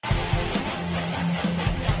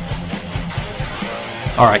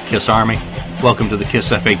All right, KISS Army, welcome to the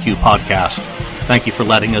KISS FAQ podcast. Thank you for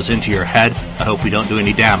letting us into your head. I hope we don't do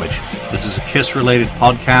any damage. This is a KISS-related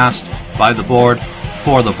podcast by the board,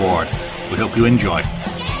 for the board. We hope you enjoy.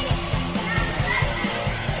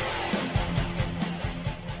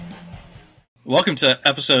 Welcome to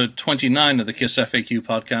episode 29 of the KISS FAQ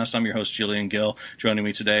podcast. I'm your host, Julian Gill. Joining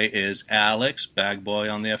me today is Alex, bag boy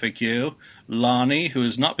on the FAQ, Lonnie, who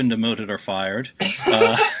has not been demoted or fired.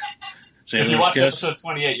 If you watch episode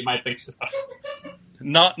 28, you might think so.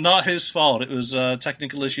 Not his fault. It was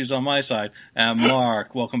technical issues on my side. And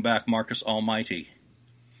Mark, welcome back, Marcus Almighty.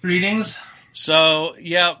 Greetings. So,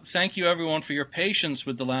 yeah, thank you everyone for your patience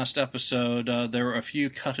with the last episode. There were a few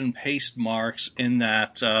cut and paste marks in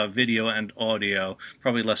that video and audio,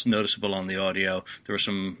 probably less noticeable on the audio. There were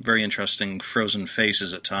some very interesting frozen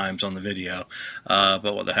faces at times on the video,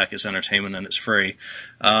 but what the heck, it's entertainment and it's free.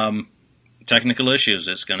 Technical issues,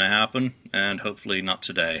 it's going to happen, and hopefully not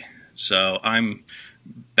today. So I'm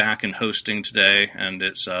back and hosting today, and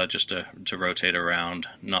it's just to rotate around.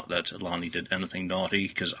 Not that Lonnie did anything naughty,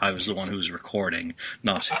 because I was the one who was recording,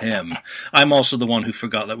 not him. I'm also the one who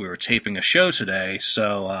forgot that we were taping a show today,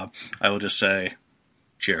 so I will just say,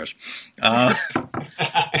 cheers.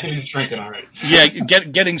 He's drinking already. Yeah,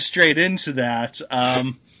 getting straight into that.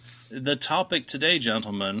 The topic today,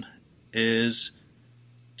 gentlemen, is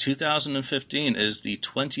 2015 is the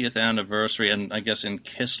 20th anniversary, and I guess in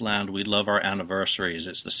Kissland we love our anniversaries.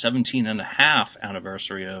 It's the 17 and a half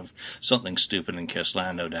anniversary of Something Stupid in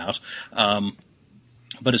Kissland, no doubt.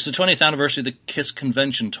 But it's the 20th anniversary of the Kiss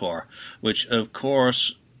Convention Tour, which of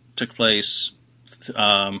course took place,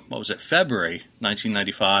 February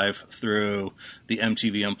 1995 through the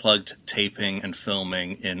MTV Unplugged taping and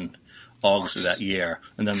filming in August of that year,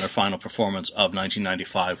 and then their final performance of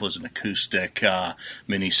 1995 was an acoustic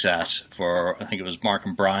mini set for, I think it was Mark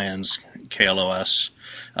and Brian's KLOS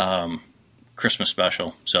Christmas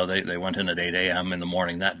special. So they went in at 8 a.m. in the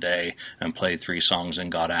morning that day and played 3 songs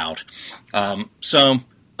and got out. So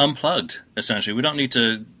unplugged, essentially. We don't need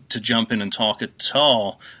to jump in and talk at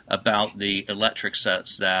all about the electric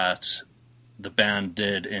sets that the band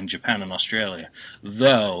did in Japan and Australia,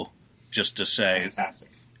 though, just to say,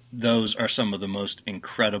 fantastic. Those are some of the most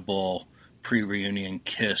incredible pre-reunion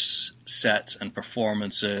Kiss sets and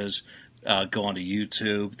performances. Go onto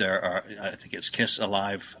YouTube. There are, I think it's Kiss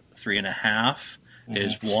Alive 3.5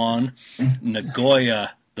 is one.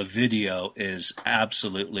 Nagoya, the video is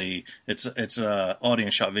absolutely, it's a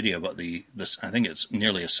audience shot video, but this I think it's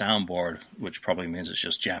nearly a soundboard, which probably means it's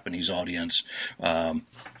just Japanese audience,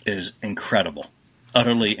 is incredible,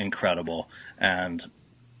 utterly incredible. And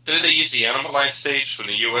did they use the Animalize stage from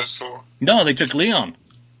the U.S. tour? no, they took Leon.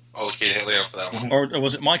 Oh, okay, they had Leon for that one. Or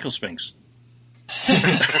was it Michael Spinks?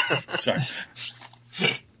 Sorry.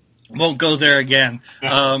 Won't go there again.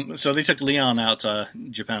 So they took Leon out to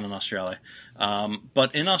Japan and Australia.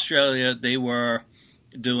 But in Australia, they were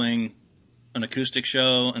doing an acoustic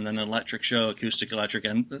show and then an electric show, acoustic, electric,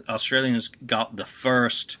 and Australians got the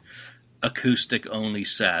first acoustic-only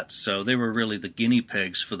set. So they were really the guinea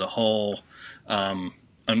pigs for the whole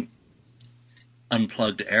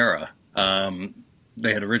unplugged era.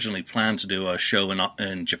 They had originally planned to do a show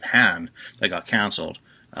in Japan that got canceled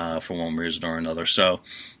for one reason or another. So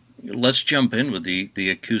let's jump in with the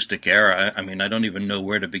acoustic era. I mean, I don't even know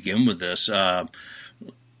where to begin with this.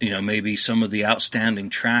 Maybe some of the outstanding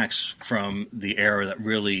tracks from the era that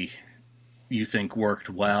really you think worked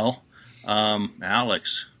well.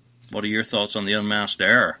 Alex, what are your thoughts on the Unmasked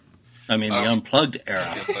era? I mean, the Unplugged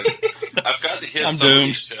era. I've got to hear I'm some doomed. of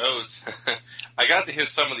these shows. I got to hear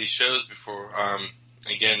some of these shows before.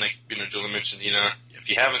 Again, like Julie mentioned, if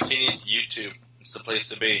you haven't seen these, YouTube, it's the place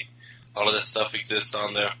to be. All of this stuff exists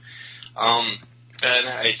on there. And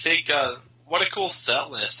I think what a cool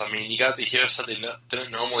set list. I mean, you got to hear something that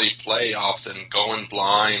didn't normally play often. Going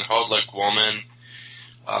Blind, Hard Like Woman,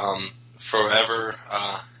 Forever,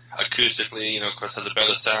 acoustically, of course, has a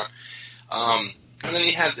better sound. And then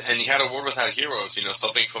you had A World Without Heroes,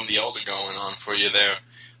 something from the Elder going on for you there.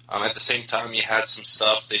 At the same time, you had some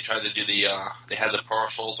stuff. They tried to do they had the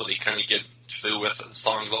partials where they kind of get through with the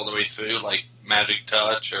songs all the way through, like Magic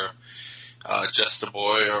Touch or Just a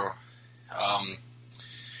Boy or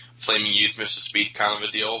Flaming Youth, Mr. Speed kind of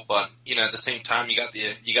a deal. But at the same time, you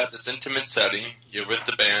got this intimate setting. You're with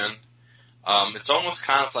the band. It's almost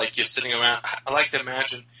kind of like you're sitting around. I like to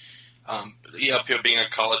imagine. Up here being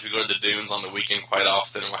at college, we go to the dunes on the weekend quite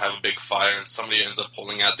often, and we'll have a big fire, and somebody ends up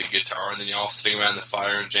pulling out the guitar, and then you're all sitting around the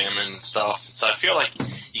fire and jamming and stuff. And so I feel like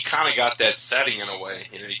you kind of got that setting in a way.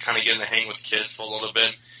 You kind of get in the hang with Kiss for a little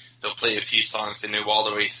bit. they'll play a few songs they knew all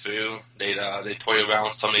the way through. They'd toy around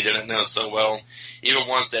with some they didn't know so well, even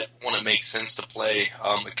ones that wouldn't make sense to play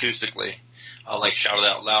acoustically, like Shout It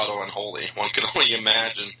Out Loud or Unholy. One can only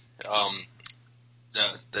imagine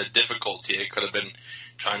the difficulty it could have been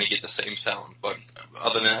trying to get the same sound. But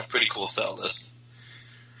other than that, pretty cool set list.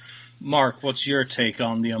 Mark, what's your take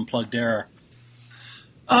on the Unplugged era?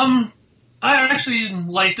 I actually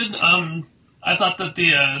liked it. I thought that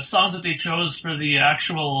the songs that they chose for the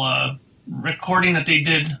actual recording that they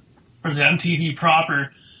did for the MTV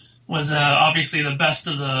proper was obviously the best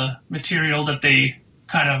of the material that they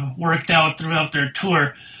kind of worked out throughout their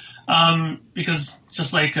tour. Because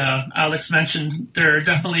just like Alex mentioned, there are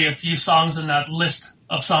definitely a few songs in that list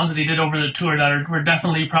of songs that he did over the tour that were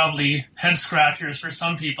definitely probably head scratchers for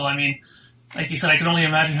some people. I mean, like you said, I can only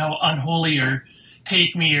imagine how Unholy or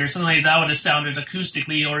Take Me or something like that would have sounded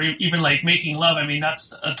acoustically, or even like Making Love. I mean,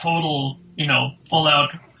 that's a total, full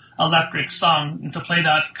out electric song. And to play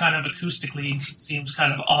that kind of acoustically seems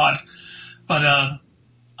kind of odd. But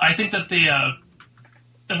I think that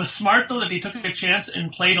it was smart, though, that they took a chance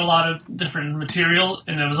and played a lot of different material.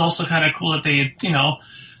 And it was also kind of cool that they,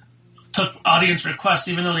 took audience requests,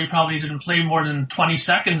 even though they probably didn't play more than 20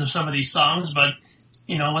 seconds of some of these songs. But,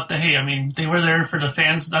 what the hey? I mean, they were there for the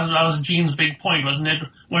fans. That was Gene's big point, wasn't it?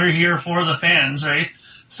 We're here for the fans, right?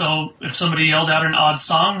 So if somebody yelled out an odd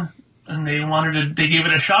song and they gave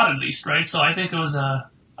it a shot at least, right? So I think it was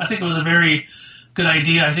a very good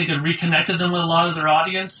idea. I think it reconnected them with a lot of their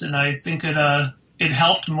audience, and I think it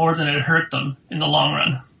helped more than it hurt them in the long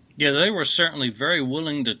run. Yeah, they were certainly very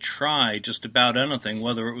willing to try just about anything,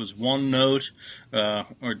 whether it was one note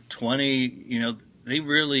or 20.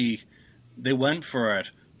 They went for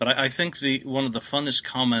it. But I think one of the funnest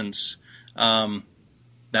comments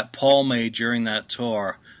that Paul made during that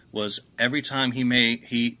tour was every time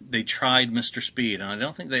they tried Mr. Speed, and I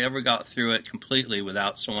don't think they ever got through it completely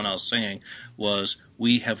without someone else singing, was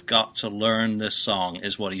 "We have got to learn this song,"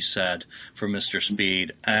 is what he said for Mr.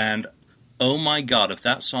 Speed. And oh my God, if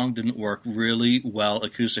that song didn't work really well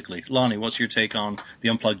acoustically. Lonnie, what's your take on the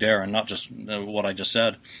Unplugged era, and not just what I just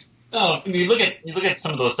said? Oh, you look at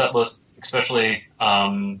some of those set lists, especially,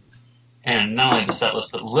 and not only the set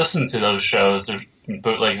list, but listen to those shows. There's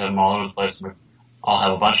bootlegs of them all over the place. I'll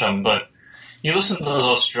have a bunch of them, but you listen to those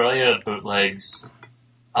Australia bootlegs,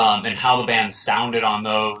 and how the band sounded on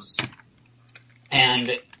those,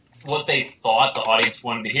 and what they thought the audience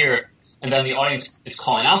wanted to hear. And then the audience is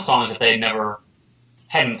calling out songs that they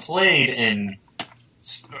hadn't played in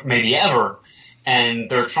maybe ever, and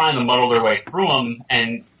they're trying to muddle their way through them.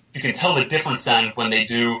 And you can tell the difference then when they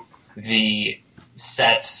do the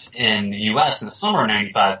sets in the U.S. in the summer of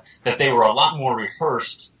 '95 that they were a lot more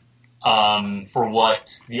rehearsed for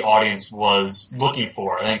what the audience was looking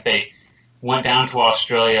for. I think they went down to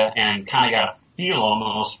Australia and kind of got a feel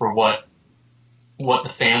almost for what the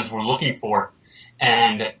fans were looking for,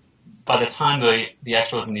 and by the time the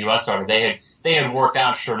extras in the U.S. started, they had worked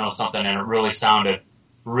out Sure Know Something, and it really sounded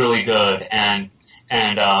really good. And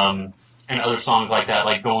other songs like that,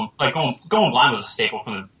 like Going Blind was a staple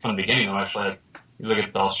from the beginning. Though actually, like, you look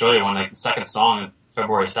at the Australia one, like the second song,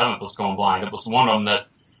 February 7th, was Going Blind. It was one of them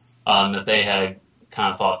that they had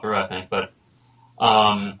kind of thought through, I think. But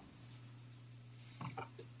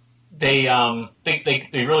they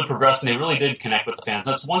really progressed, and they really did connect with the fans.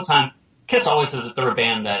 That's one time. Kiss always says that they're a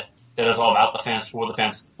band that is all about the fans, for the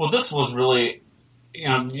fans. Well, this was really,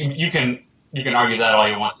 you can argue that all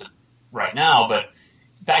you want to right now, but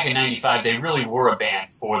back in '95, they really were a band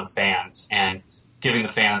for the fans and giving the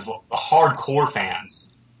fans, the hardcore fans,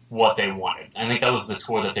 what they wanted. I think that was the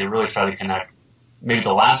tour that they really tried to connect. Maybe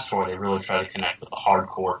the last tour they really tried to connect with the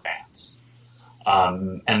hardcore fans,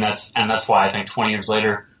 and that's why I think 20 years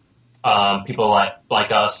later, people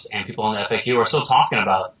like us and people in the FAQ are still talking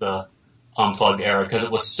about the Unplugged era, because it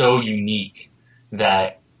was so unique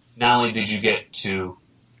that not only did you get to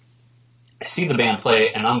see the band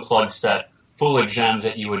play an unplugged set full of gems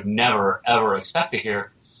that you would never ever expect to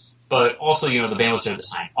hear, but also the band was there to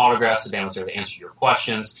sign autographs, the band was there to answer your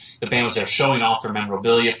questions, the band was there showing off their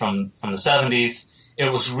memorabilia from the 70s. It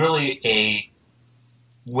was really a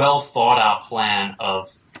well thought out plan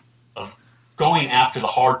of going after the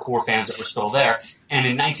hardcore fans that were still there. And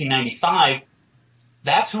in 1995,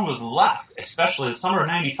 that's who was left, especially the summer of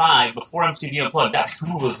 '95, before MTV Unplugged. That's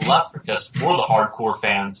who was left, because were the hardcore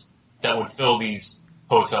fans that would fill these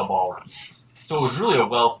hotel ballrooms. So it was really a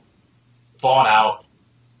well thought out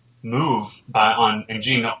move and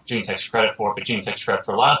Gene takes credit for it, but Gene takes credit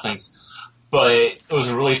for a lot of things. But it was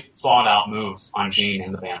a really thought out move on Gene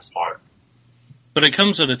and the band's part. But it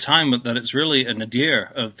comes at a time that it's really a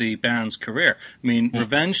nadir of the band's career. I mean,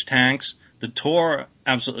 Revenge tanks. The tour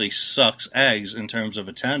absolutely sucks eggs in terms of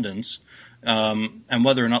attendance. And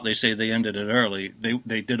whether or not they say they ended it early,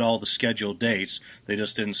 they did all the scheduled dates. They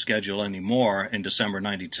just didn't schedule any more in December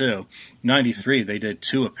 92. 93, they did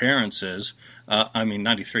 2 appearances.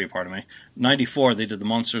 93, pardon me. 94, they did the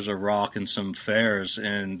Monsters of Rock and some fairs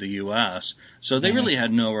in the U.S. So they really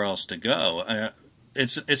had nowhere else to go.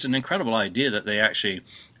 It's an incredible idea that they actually,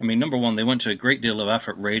 number one, they went to a great deal of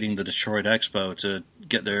effort raiding the Detroit Expo to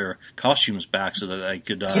get their costumes back so that they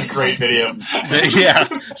could. It's a great video.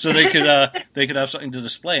 So they could have something to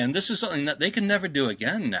display, and this is something that they can never do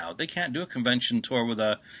again. Now they can't do a convention tour with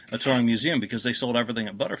a touring museum because they sold everything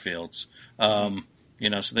at Butterfield's.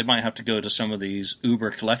 So they might have to go to some of these Uber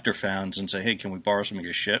collector fans and say, hey, can we borrow some of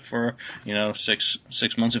your shit for,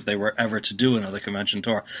 6 months if they were ever to do another convention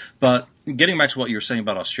tour. But getting back to what you were saying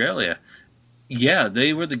about Australia, yeah,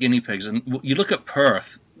 they were the guinea pigs. And you look at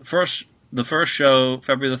Perth, the first show,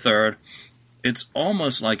 February the 3rd, it's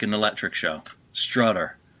almost like an electric show.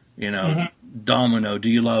 Strutter, Domino, Do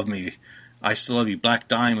You Love Me? I Still Love You, Black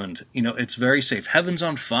Diamond. It's very safe. Heaven's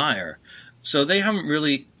on Fire. So they haven't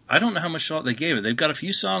really... I don't know how much thought they gave it. They've got a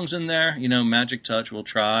few songs in there, Magic Touch, We'll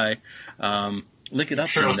Try, Lick It Up.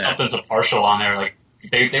 Sure, something's a partial on there. Like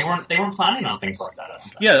they weren't planning on things like that.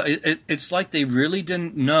 Yeah, it's like they really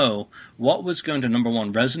didn't know what was going to, number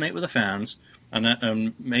one, resonate with the fans,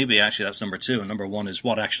 and maybe actually that's number 2. And number 1 is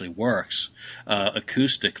what actually works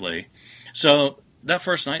acoustically. So that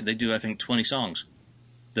first night they do, I think, 20 songs.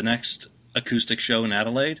 The next acoustic show in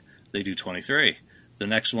Adelaide, they do 23. The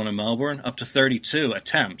next one in Melbourne, up to 32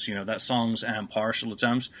 attempts, that songs and partial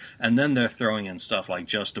attempts. And then they're throwing in stuff like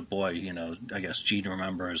Just a Boy, I guess Gene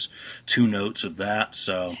remembers 2 notes of that.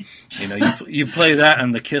 So, you play that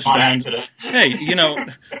and the Kiss band. Hey,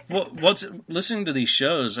 what's listening to these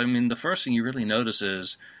shows, the first thing you really notice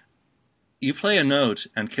is you play a note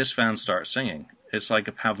and Kiss fans start singing. It's like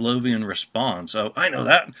a Pavlovian response. Oh, I know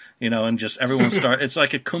that, and just everyone start. It's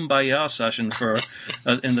like a kumbaya session for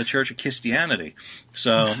in the Church of Christianity.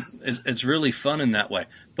 So it's really fun in that way.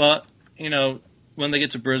 But when they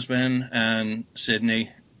get to Brisbane and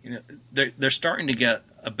Sydney, they're starting to get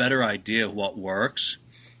a better idea of what works.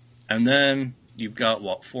 And then you've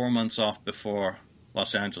got 4 months off before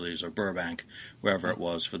Los Angeles or Burbank, wherever it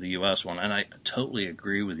was for the U.S. one. And I totally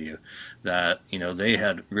agree with you that, they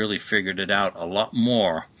had really figured it out a lot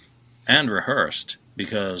more and rehearsed,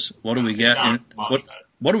 because what do we get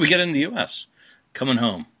what do we get in the U.S.? Coming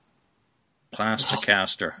Home,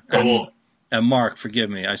 Plasticaster. And Mark, forgive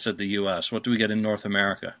me, I said the U.S. What do we get in North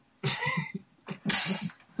America?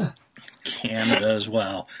 Canada as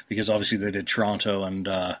well, because obviously they did Toronto and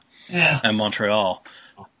Montreal.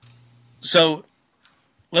 So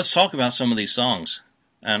let's talk about some of these songs,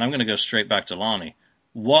 and I'm going to go straight back to Lonnie.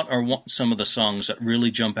 What are some of the songs that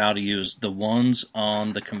really jump out at you as the ones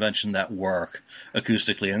on the convention that work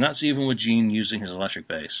acoustically? And that's even with Gene using his electric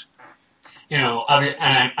bass.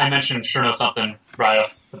 I mentioned Sure Know Something right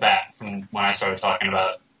off the bat from when I started talking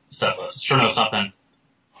about setlist. Sure Know Something,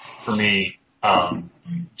 for me,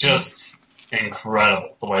 just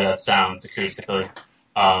incredible the way that sounds acoustically.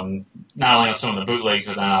 Not only on some of the bootlegs,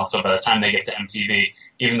 but then also by the time they get to MTV,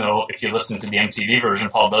 even though if you listen to the MTV version,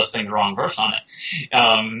 Paul does sing the wrong verse on it,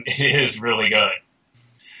 it is really good.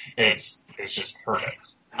 It's just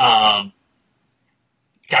perfect. Got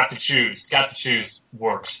to Choose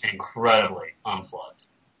works incredibly unplugged.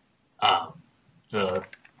 The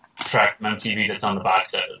track from MTV that's on the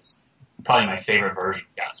box set is probably my favorite version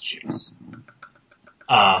of Got to Choose.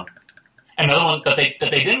 Another one that they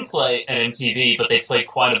didn't play at MTV, but they played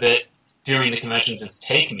quite a bit during the conventions is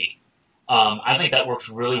Take Me. I think that works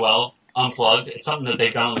really well unplugged. It's something that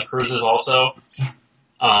they've done on the cruises also.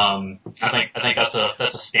 I think that's a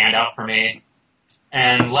standout for me.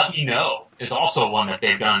 And Let Me Know is also one that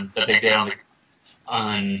they did on the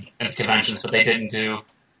conventions, but they didn't do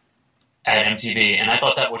at MTV. And I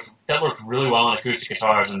thought that worked really well on acoustic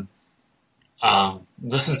guitars. And I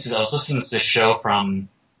was listening to this show from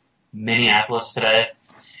Minneapolis today,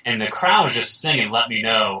 and the crowd was just singing Let Me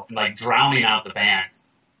Know, and like drowning out the band.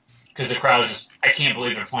 Because the crowd was just, I can't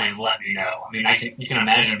believe they're playing Let Me Know. You can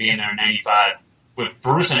imagine being there in 95 with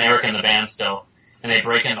Bruce and Eric in the band still, and they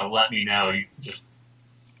break into Let Me Know. You just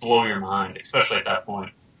blow your mind, especially at that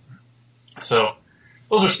point. So,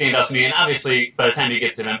 those are standouts to me, and obviously, by the time you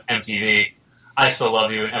get to MTV, I Still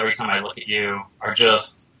Love You and Every Time I Look at You are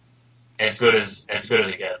just as good as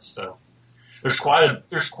it gets, so. There's quite a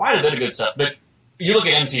bit of good stuff, but you look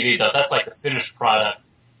at MTV though, that's like the finished product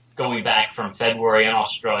going back from February in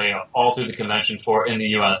Australia all through the convention tour in the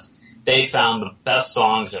US. they found the best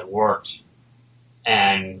songs that worked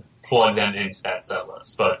and plugged them into that set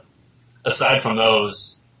list. But aside from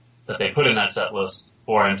those that they put in that set list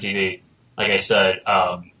for MTV, like I said,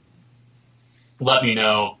 Let Me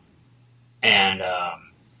Know and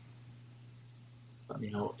Let Me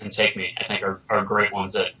Know and Take Me, I think are great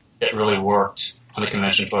ones that really worked on the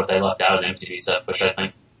convention tour that they left out of the MTV set, which I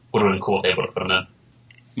think would have been cool if they would have put them in.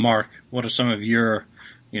 Mark, what are some of your,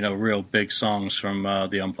 real big songs from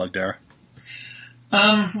the Unplugged era?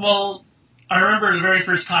 Well, I remember the very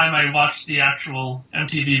first time I watched the actual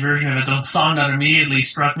MTV version of it, the song that immediately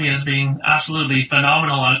struck me as being absolutely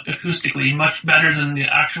phenomenal acoustically, much better than the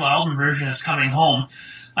actual album version, is Coming Home.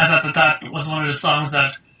 I thought that was one of the songs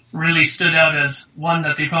that really stood out as one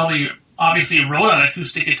that they probably obviously wrote on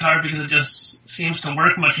acoustic guitar because it just seems to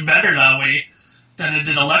work much better that way than it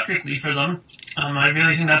did electrically for them. I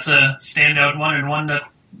really think that's a standout one, and one that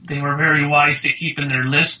they were very wise to keep in their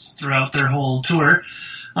list throughout their whole tour.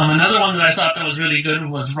 Another one that I thought that was really good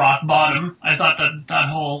was Rock Bottom. I thought that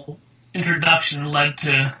whole introduction led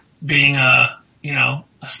to being a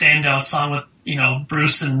standout song with,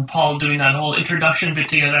 Bruce and Paul doing that whole introduction bit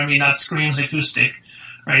together. I mean, that screams acoustic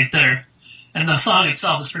right there. And the song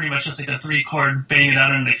itself is pretty much just like a 3-chord bang it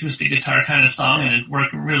out on an acoustic guitar kind of song, and it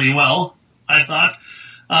worked really well, I thought.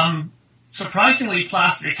 Surprisingly,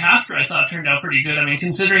 Plaster Caster, I thought, turned out pretty good. I mean,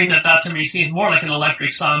 considering that to me seemed more like an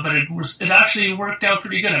electric song, but it actually worked out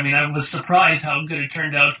pretty good. I mean, I was surprised how good it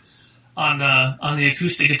turned out on the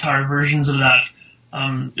acoustic guitar versions of that.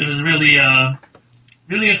 It was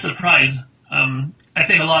really a surprise. I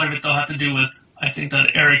think a lot of it, though, had to do with, I think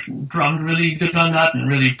that Eric drummed really good on that and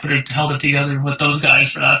really held it together with those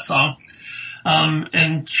guys for that song.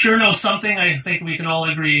 And Sure Know Something, I think we can all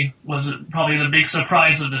agree, was probably the big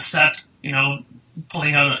surprise of the set.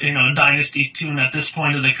 Pulling out a Dynasty tune at this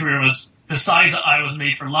point of the career was, besides I Was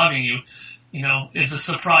Made for Loving You, is a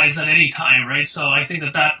surprise at any time, right? So I think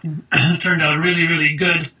that turned out really, really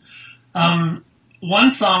good.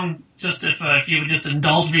 One song, just if you would just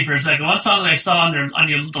indulge me for a second, one song that I saw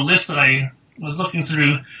on the list that I was looking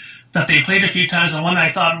through that they played a few times, and one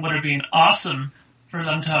I thought would have been awesome for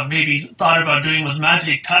them to have maybe thought about doing was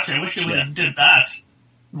Magic Touch. I wish they would have did that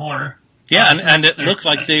more. Yeah, and it looked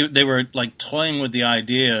like they were like toying with the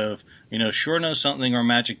idea of, Sure Know Something or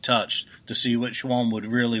Magic Touch to see which one would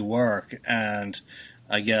really work. And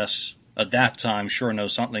I guess at that time, Sure Know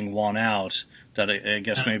Something won out. That I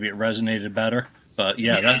guess maybe it resonated better. But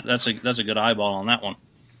that's a good eyeball on that one.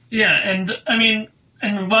 Yeah, and I mean,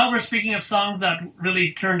 and while we're speaking of songs that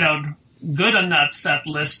really turned out good on that set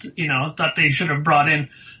list, that they should have brought in,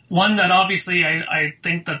 one that obviously I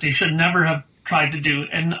think that they should never have tried to do,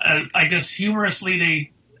 and I guess humorously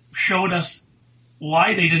they showed us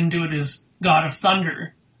why they didn't do it, is God of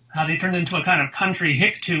Thunder, how they turned into a kind of country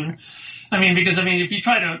hick tune. Because if you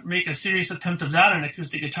try to make a serious attempt of that on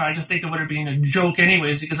acoustic guitar, I just think it would have been a joke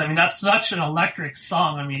anyways, because that's such an electric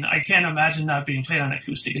song. I can't imagine that being played on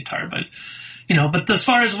acoustic guitar, but as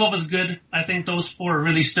far as what was good, I think those 4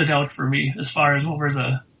 really stood out for me as far as what were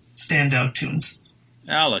the standout tunes.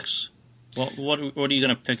 Alex, what are you going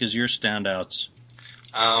to pick as your standouts?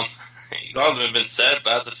 A lot of them have been said,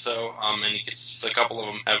 but a couple of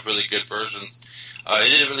them have really good versions. They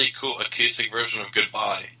did a really cool acoustic version of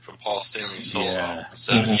Goodbye from Paul Stanley's solo album in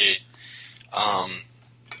 '78.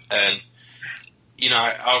 And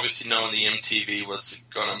I obviously know the MTV was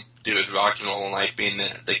going to do it Rock and Roll All Night being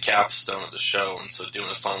the capstone of the show, and so doing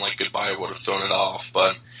a song like Goodbye would have thrown it off.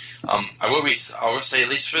 But I would say, at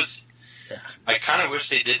least with, I kind of wish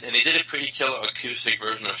they did, and they did a pretty killer acoustic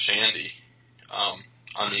version of Shandy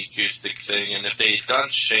on the acoustic thing. And if they had done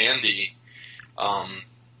Shandy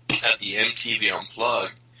at the MTV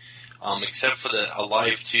Unplugged, except for the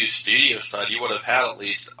Alive 2 studio side, you would have had at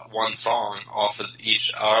least one song off of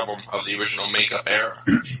each album of the original Makeup era.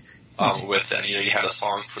 With that, you had a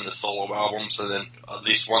song from the solo albums, and then at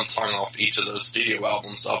least one song off each of those studio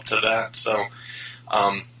albums up to that. So,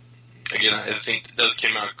 again, I think those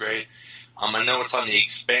came out great. I know it's on the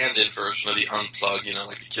expanded version of the Unplugged,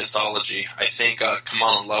 like the Kissology. I think Come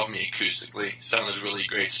On and Love Me acoustically sounded really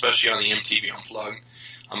great, especially on the MTV Unplugged.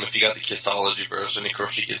 If you got the Kissology version, of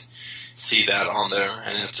course you could see that on there,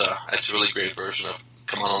 and it's a really great version of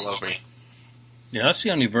Come On and Love Me. Yeah, that's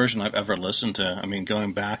the only version I've ever listened to.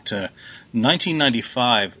 Going back to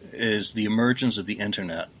 1995 is the emergence of the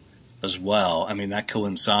internet as well. That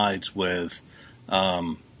coincides with,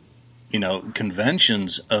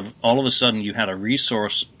 conventions of all of a sudden you had a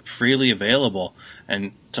resource freely available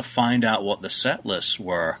and to find out what the set lists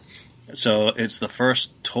were. So it's the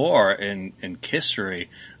first tour in history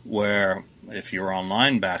where, if you were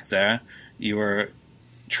online back there, you were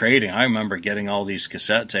trading. I remember getting all these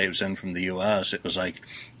cassette tapes in from the U.S. It was like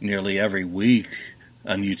nearly every week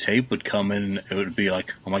a new tape would come in, and it would be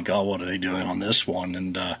like, oh my God, what are they doing on this one?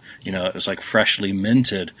 And, it was like freshly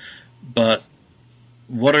minted. But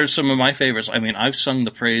what are some of my favorites? I mean, I've sung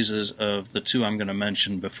the praises of the two I'm going to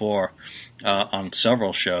mention before on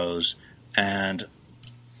several shows, and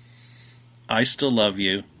I Still Love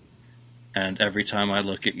You and Every Time I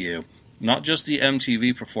Look at You. Not just the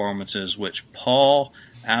MTV performances, which Paul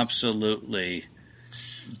absolutely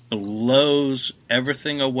blows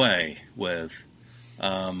everything away with.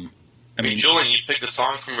 I mean, Julian, you picked a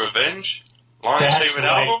song from Revenge? Lonnie's favorite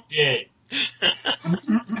album?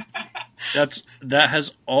 That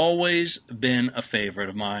has always been a favorite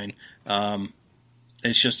of mine.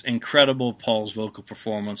 It's just incredible, Paul's vocal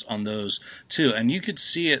performance on those two. And you could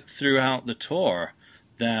see it throughout the tour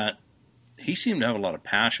that he seemed to have a lot of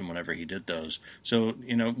passion whenever he did those. So,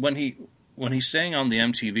 when he sang on the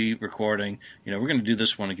MTV recording, we're going to do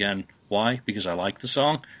this one again. Why? Because I like the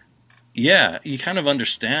song? Yeah, you kind of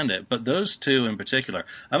understand it. But those two in particular.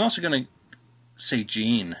 I'm also going to say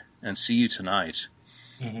Gene and See You Tonight.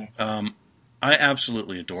 Mm-hmm. I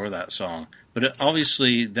absolutely adore that song. But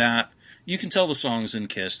obviously that, you can tell the songs in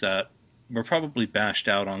Kiss that were probably bashed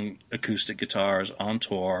out on acoustic guitars on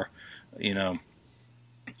tour.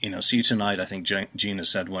 See You Tonight, I think Gina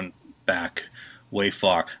said, went back way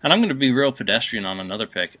far. And I'm going to be real pedestrian on another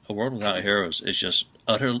pick. A World Without Heroes is just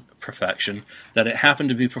utter perfection. That it happened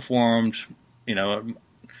to be performed,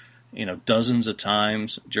 dozens of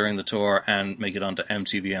times during the tour and make it onto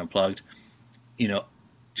MTV Unplugged.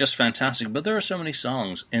 Just fantastic. But there are so many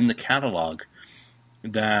songs in the catalog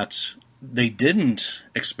that they didn't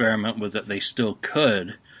experiment with that they still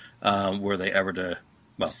could, were they ever to...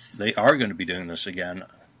 Well, they are going to be doing this again.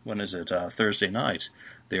 When is it? Thursday night.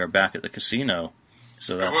 They are back at the casino.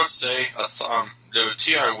 So I will say a song. There were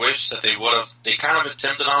two I wish that they would have. They kind of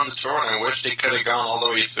attempted on the tour, and I wish they could have gone all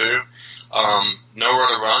the way through. Nowhere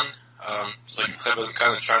to Run. It's like a clip of them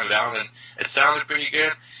kind of trying it out, and it sounded pretty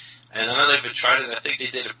good. And I know they've tried it. I think they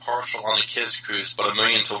did a partial on the Kiss cruise, but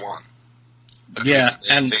 1,000,000 to 1. Yeah,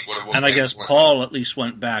 and I guess Paul at least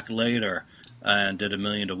went back later and did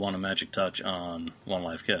 1,000,000 to 1 a Magic Touch on One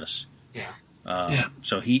Life Kiss. Yeah.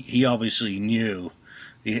 So he obviously knew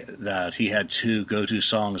that he had two go-to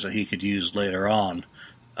songs that he could use later on.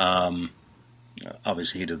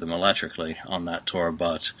 Obviously he did them electrically on that tour,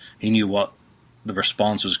 but he knew what the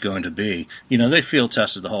response was going to be. They field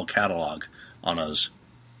tested the whole catalog on us,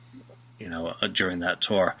 during that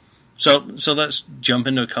tour. So let's jump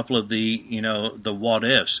into a couple of the, the what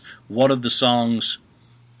ifs. What of the songs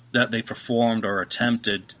that they performed or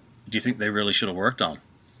attempted do you think they really should have worked on?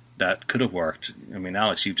 That could have worked. I mean,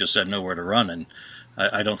 Alex, you've just said Nowhere to Run, and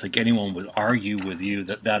I don't think anyone would argue with you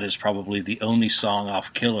that that is probably the only song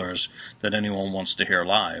off Killers that anyone wants to hear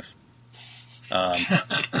live. You want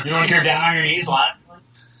to hear Down on Your Knees live?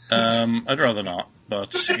 I'd rather not,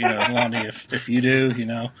 but Lonnie, if you do,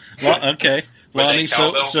 okay, Lonnie.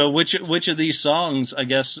 So which of these songs, I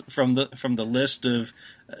guess, from the list of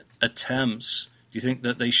attempts, do you think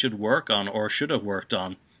that they should work on, or should have worked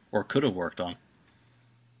on, or could have worked on?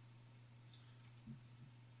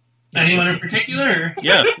 Anyone in particular?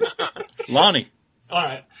 Yeah, Lonnie. All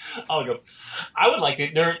right, I'll go. I would like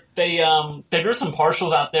it. There's some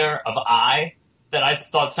partials out there of I that I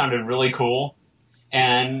thought sounded really cool,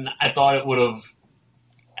 and I thought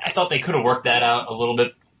they could have worked that out a little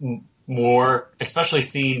bit more, especially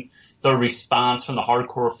seeing the response from the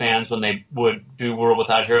hardcore fans when they would do World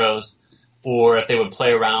Without Heroes, or if they would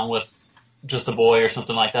play around with Just a Boy or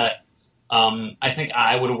something like that. I think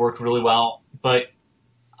I would have worked really well, but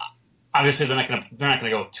obviously they're not gonna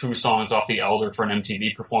go with 2 songs off The Elder for an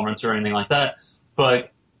MTV performance or anything like that.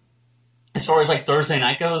 But as far as like Thursday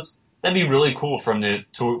Night goes, that'd be really cool for them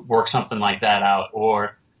to work something like that out.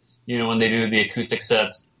 Or when they do the acoustic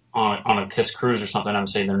sets on a Kiss cruise or something. I'm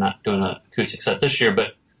saying they're not doing an acoustic set this year,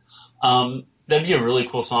 but that'd be a really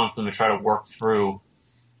cool song for them to try to work through.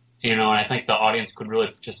 And I think the audience could really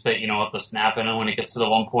participate. With the snap in it when it gets to the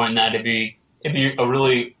one point, and that it'd be a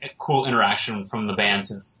really cool interaction from the band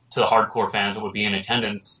to the hardcore fans that would be in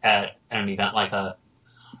attendance at an event like that.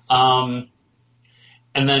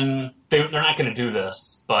 And then they're not going to do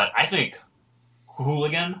this, but I think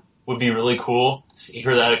Hooligan would be really cool to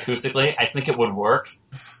hear that acoustically. I think it would work.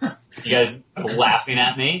 You guys are laughing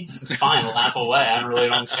at me. It's fine, laugh away. I really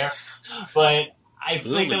don't care. But I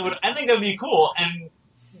think that would be cool. And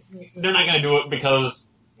they're not going to do it because,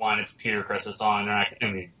 one, it's Peter Criss' song.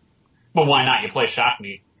 But why not? You play Shock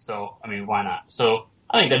Me, so why not? So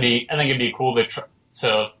I think it'd be cool to try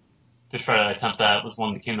to attempt that. Was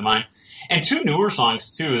one that came to mind. And 2 newer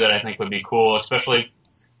songs, too, that I think would be cool, especially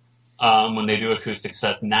when they do acoustic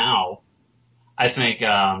sets now. I think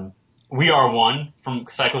We Are One from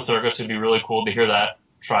Psycho Circus would be really cool to hear that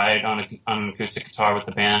tried on an acoustic guitar with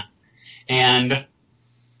the band. And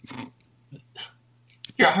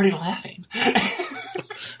you're already laughing.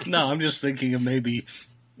 No, I'm just thinking of maybe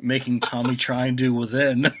making Tommy try and do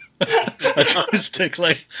Within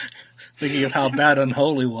acoustically. Thinking of how bad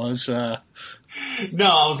Unholy was. No,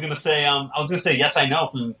 I was gonna say Yes I Know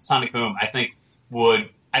from Sonic Boom. I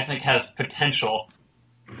think has potential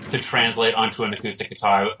to translate onto an acoustic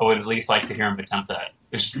guitar. I would at least like to hear him attempt that.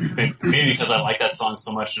 Maybe because I like that song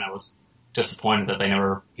so much, and I was disappointed that they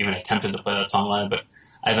never even attempted to play that song live. But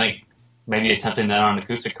I think maybe attempting that on an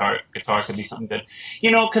acoustic guitar could be something good.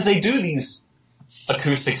 Because they do these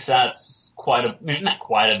acoustic sets not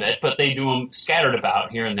quite a bit, but they do them scattered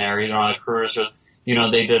about here and there, either on a cruise or,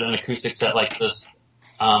 they did an acoustic set like this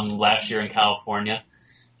last year in California.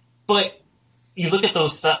 But you look at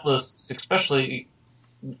those set lists, especially,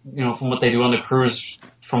 from what they do on the cruise,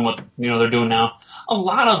 from what, they're doing now, a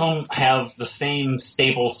lot of them have the same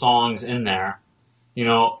staple songs in there,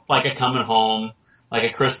 like a Coming Home, like a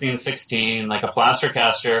Christine 16, like a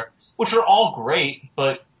Plastercaster, which are all great,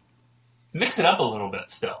 but mix it up a little bit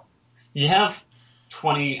still. You have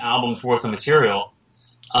 20 albums worth of material.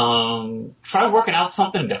 Try working out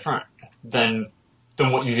something different than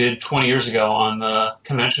what you did 20 years ago on the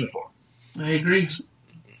convention tour. I agree.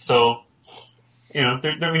 So, you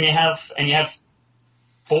have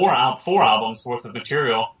 4 albums worth of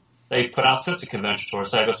material they've put out since the convention tour: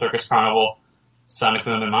 Psycho Circus, Carnival, Sonic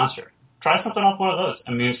Boom, and Monster. Try something off one of those.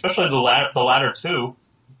 Especially the latter 2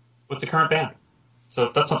 with the current band. So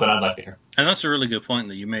that's something I'd like to hear. And that's a really good point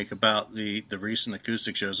that you make about the recent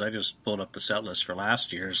acoustic shows. I just pulled up the set list for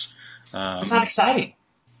last year's. It's not exciting.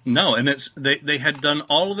 No, and they had done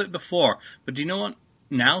all of it before. But do you know what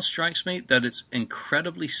now strikes me? That it's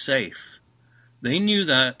incredibly safe. They knew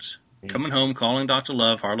that Coming Home, Calling Dr.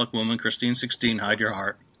 Love, Harlock Woman, Christine 16, Hide Your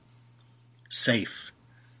Heart. Safe.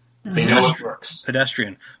 They know it works.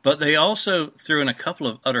 Pedestrian. But they also threw in a couple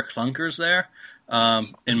of utter clunkers there,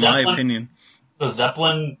 in Zeppelin, my opinion. The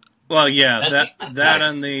Zeppelin. Well, yeah, that nice.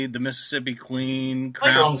 and the Mississippi Queen Like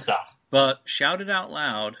your Crown. own stuff. But Shout It Out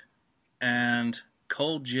Loud and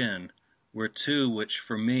Cold Gin were 2 which,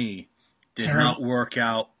 for me, did not work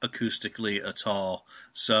out acoustically at all.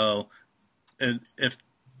 So, if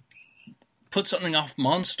put something off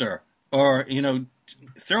Monster, or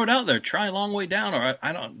throw it out there. Try Long Way Down, or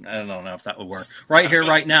I don't know if that would work. Right Here,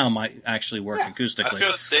 Right Now might actually work acoustically. I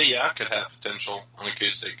feel Say Yeah could have potential on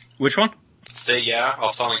acoustic. Which one? Say Yeah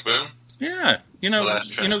off Sonic Boom. Yeah,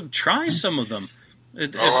 try some of them,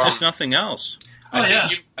 if nothing else.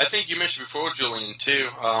 I think you mentioned before, Julian, too.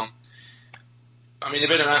 They've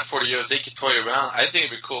been around 40 years. They could toy around. I think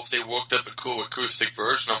it'd be cool if they worked up a cool acoustic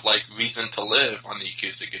version of, like, Reason to Live on the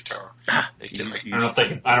acoustic guitar. They can,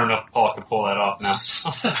 I don't know if Paul can pull that off now.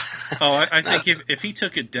 I think if he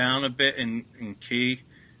took it down a bit in key,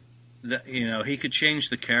 that he could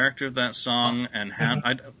change the character of that song, and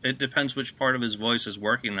it depends which part of his voice is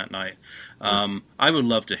working that night. I would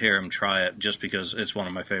love to hear him try it, just because it's one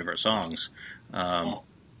of my favorite songs.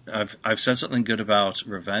 I've said something good about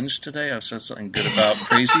Revenge today. I've said something good about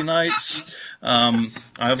Crazy Nights. I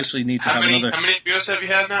obviously need to have another. How many beers have you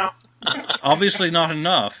had now? Obviously not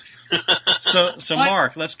enough. So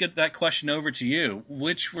Mark, let's get that question over to you.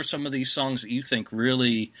 Which were some of these songs that you think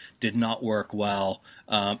really did not work well,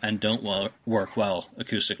 and don't work well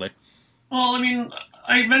acoustically? Well,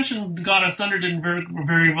 I mentioned God of Thunder didn't work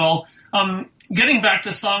very well. Getting back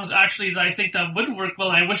to songs actually that I think that would work well,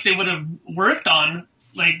 and I wish they would have worked on,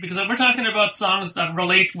 because we're talking about songs that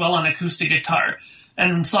relate well on acoustic guitar,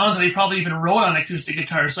 and songs that he probably even wrote on acoustic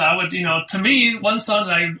guitar. So I would, to me, one song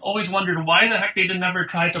that I always wondered why the heck they did never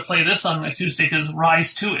try to play this on acoustic is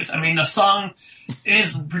Rise to It. The song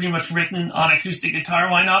is pretty much written on acoustic guitar.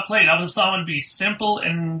 Why not play it? The song would be simple,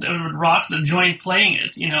 and it would rock the joint playing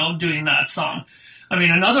it, doing that song.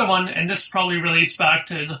 Another one, and this probably relates back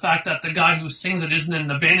to the fact that the guy who sings it isn't in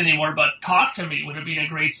the band anymore, but Talk to Me would have been a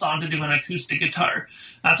great song to do on acoustic guitar.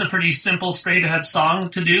 That's a pretty simple, straight-ahead song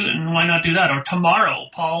to do, and why not do that? Or Tomorrow.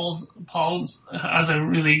 Paul's has a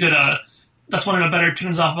really good, that's one of the better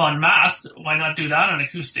tunes off of Unmasked. Why not do that on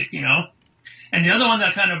acoustic, And the other one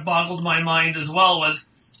that kind of boggled my mind as well was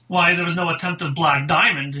why there was no attempt of Black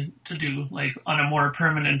Diamond to do, on a more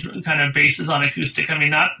permanent kind of basis on acoustic.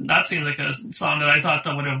 That seems like a song that I thought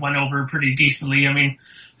that would have went over pretty decently.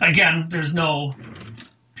 Again, there's no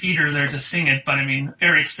Peter there to sing it, but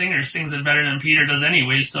Eric Singer sings it better than Peter does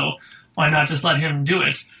anyways, so why not just let him do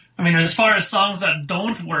it? As far as songs that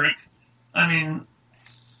don't work, I mean,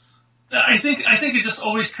 I think it just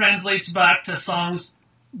always translates back to songs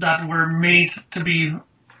that were made to be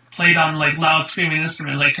played on like loud screaming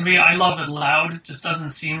instruments. Like to me, I Love It Loud. It just doesn't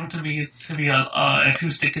seem to be a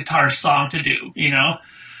acoustic guitar song to do. You know,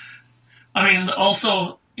 I mean,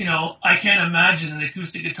 also, you know, I can't imagine an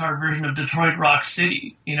acoustic guitar version of Detroit Rock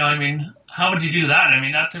City. You know, I mean, how would you do that? I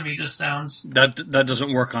mean, that to me just sounds that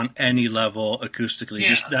doesn't work on any level acoustically. Yeah.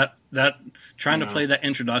 Just that trying to play that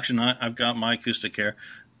introduction. I've got my acoustic here.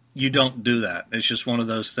 You don't do that. It's just one of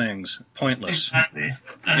those things. Pointless. exactly.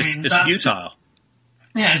 I mean, It's futile.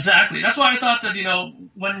 Yeah, exactly. That's why I thought that, you know,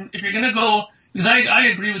 if you're going to go, because I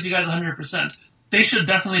agree with you guys 100%, they should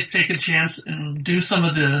definitely take a chance and do some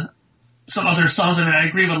other songs. I mean, I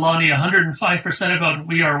agree with Lonnie 105% about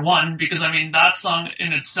We Are One, because, I mean, that song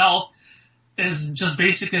in itself is just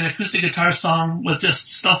basically an acoustic guitar song with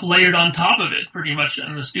just stuff layered on top of it, pretty much,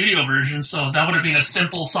 in the studio version. So that would have been a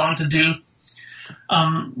simple song to do.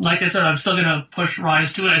 Like I said, I'm still going to push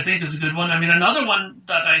Rise to It. I think is a good one. I mean, another one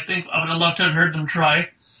that I think I would have loved to have heard them try,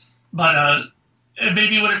 but it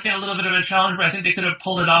maybe would have been a little bit of a challenge, but I think they could have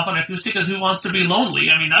pulled it off on acoustic, is Who Wants to Be Lonely?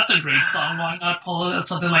 I mean, that's a great song. Why not pull out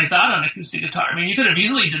something like that on acoustic guitar? I mean, you could have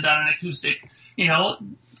easily did that on acoustic, you know.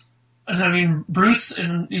 And I mean, Bruce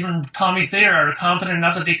and even Tommy Thayer are confident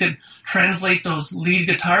enough that they could translate those lead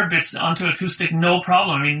guitar bits onto acoustic, no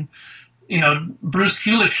problem. I mean, you know, Bruce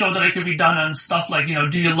Kulick showed that it could be done on stuff like, you know,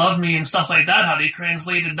 Do You Love Me and stuff like that, how they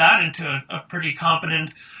translated that into a pretty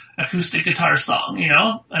competent acoustic guitar song, you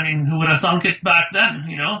know? I mean, who would have thunk it back then,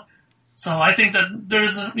 you know? So I think that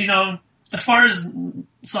there's, you know, as far as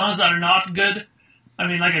songs that are not good, I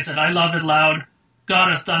mean, like I said, I Love It Loud,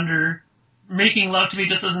 God of Thunder, Making Love to Me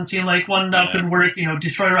just doesn't seem like one that could work, you know,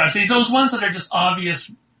 Detroit Rock. See, those ones that are just obvious,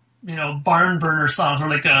 you know, barn burner songs, or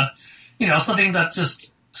like you know, something that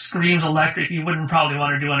just screams electric, you wouldn't probably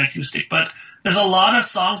want to do on acoustic. But there's a lot of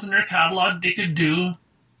songs in their catalog they could do,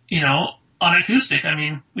 you know, on acoustic. I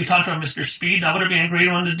mean, we talked about Mr. Speed. That would have been a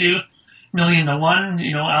great one to do. Million to One,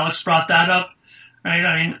 you know, Alex brought that up, right?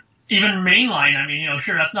 I mean, even Mainline, I mean, you know,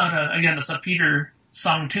 sure, that's not it's a Peter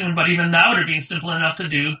sung tune, but even that would have been simple enough to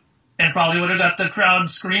do, and probably would have got the crowd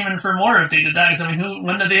screaming for more if they did that. Because, I mean,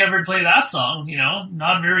 when did they ever play that song? You know,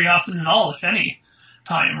 not very often at all, if any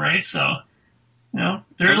time, right? So, you know,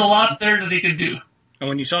 there's a lot there that they could do. And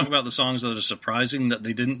when you talk about the songs that are surprising that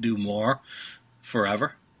they didn't do more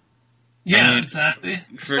forever. Yeah, I mean, exactly.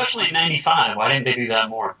 Especially in '95. Why didn't they do that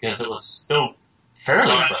more? Because it was still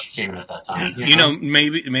fairly fresh even at that time. You know,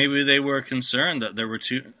 maybe they were concerned that there were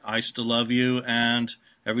two, I Still Love You and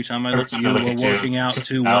Every Time I Look at You were working out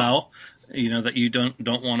too well. You know, that you don't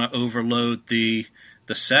want to overload the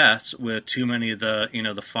set with too many of the, you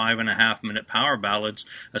know, the 5.5 minute power ballads,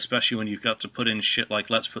 especially when you've got to put in shit like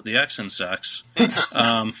Let's Put the X in Sex,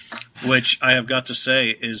 which I have got to say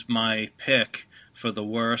is my pick for the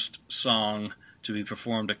worst song to be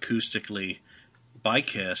performed acoustically by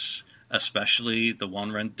Kiss, especially the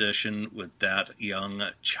one rendition with that young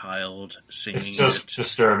child singing. It's just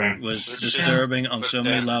disturbing. It was disturbing on so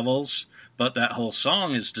many levels, but that whole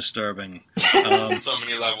song is disturbing. So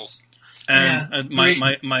many levels. And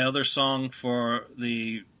my other song for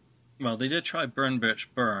they did try Burn Bitch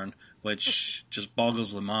Burn, which just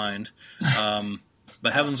boggles the mind.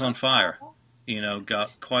 But Heaven's on Fire, you know,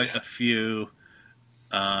 got quite a few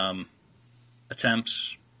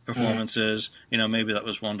attempts, performances. You know, maybe that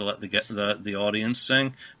was one to let the audience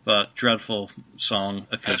sing, but dreadful song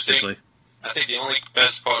acoustically. I think the only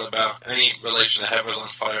best part about any relation to Heaven's on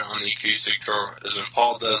Fire on the acoustic tour is when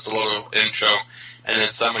Paul does the little intro and then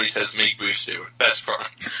somebody says, "Make Bruce do it." Best part.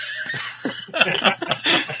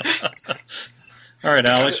 All right,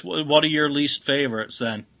 Alex, what are your least favorites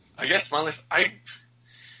then? I guess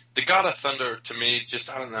the God of Thunder to me,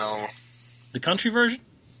 just, I don't know. The country version?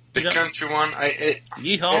 The country one,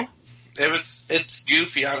 Yeehaw? It's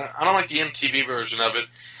goofy. I don't like the MTV version of it.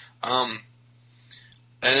 And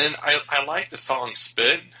then I like the song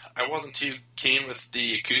Spit. I wasn't too keen with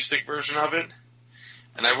the acoustic version of it.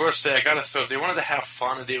 And I will say, I gotta throw, if they wanted to have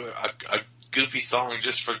fun and do a goofy song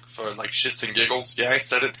just for like shits and giggles, yeah, I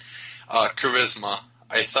said it, Charisma.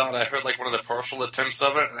 I thought I heard like one of the partial attempts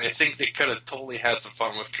of it, and I think they could have totally had some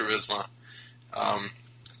fun with Charisma.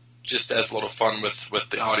 Just as a little fun with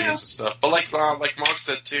the audience and stuff. But like Mark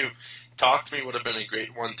said too, Talk to Me would have been a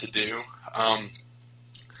great one to do.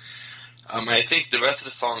 I think the rest of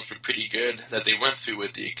the songs were pretty good that they went through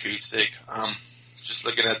with the acoustic. Just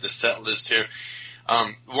looking at the set list here.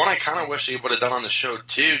 One I kind of wish they would have done on the show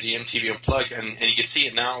too, the MTV Unplugged, and you can see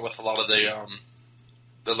it now with a lot of the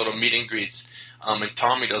little meet and greets. And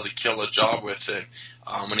Tommy does a killer job with it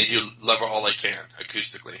when they do Love Her All I Can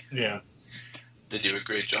acoustically. Yeah. they do a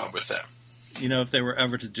great job with that. You know, if they were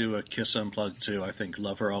ever to do a Kiss Unplugged 2, I think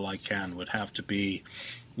Love Her All I Can would have to be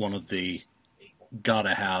one of the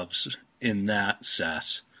gotta-haves in that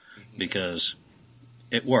set, because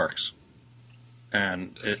it works.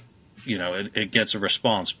 And it gets a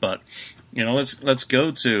response. But, let's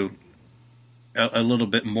go to a little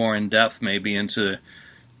bit more in depth maybe into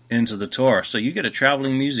the tour. So you get a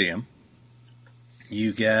traveling museum.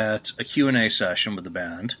 You get a Q&A session with the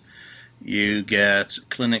band. You get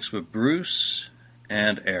clinics with Bruce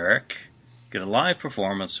and Eric. You get a live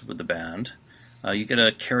performance with the band. You get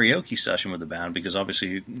a karaoke session with the band, because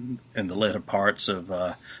obviously in the later parts of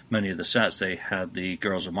many of the sets, they had the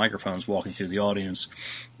girls with microphones walking through the audience,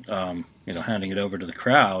 handing it over to the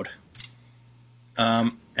crowd,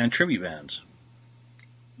 and tribute bands.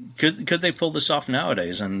 Could they pull this off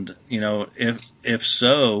nowadays? And if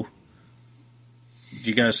so, do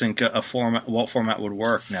you guys think what format would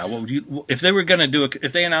work now? What would you, if they were going to do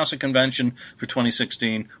if they announced a convention for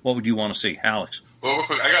 2016? What would you want to see, Alex? Well, real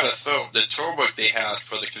quick, I gotta throw the tour book they had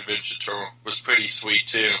for the convention tour was pretty sweet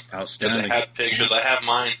too. Outstanding. Because it had pictures. I have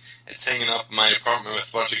mine. It's hanging up in my apartment with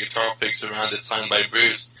a bunch of guitar picks around it, signed by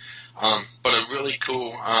Bruce. But a really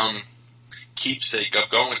cool keepsake of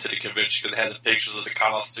going to the convention, because it had the pictures of the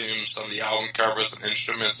costumes, some of the album covers and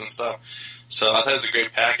instruments and stuff. So I thought it was a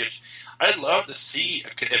great package. I'd love to see,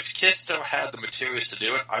 if Kiss still had the materials to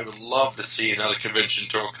do it, I would love to see another convention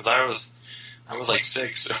tour, because I was like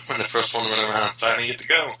 6 when the first one went around, so I didn't get to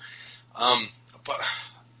go. But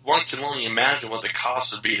one can only imagine what the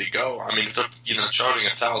cost would be to go. I mean, if they're, charging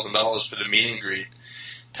 $1,000 for the meet and greet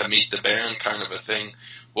to meet the band kind of a thing,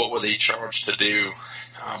 what would they charge to do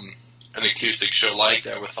an acoustic show like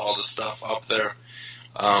that with all the stuff up there?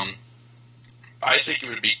 I think it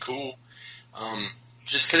would be cool.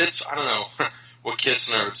 Just because it's, I don't know, we're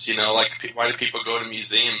Kiss nerds, like, why do people go to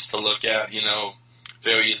museums to look at,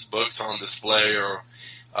 various books on display or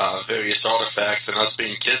various artifacts, and us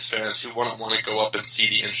being Kiss fans, who wouldn't want to go up and see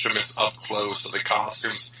the instruments up close or the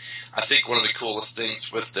costumes? I think one of the coolest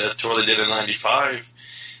things with the tour they did in '95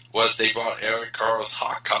 was they brought Eric Carr's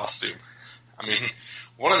Hawk costume. I mean,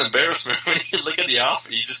 what an embarrassment when you look at the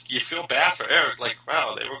outfit. You feel bad for Eric, like,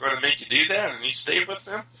 wow, they were going to make you do that, and you stayed with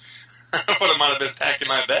them? I would have might have been packing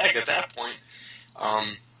my bag at that point.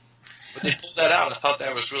 But they pulled that out. I thought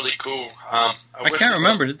that was really cool. I can't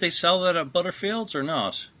remember. Did they sell that at Butterfield's or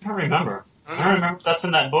not? I don't remember. I don't remember if that's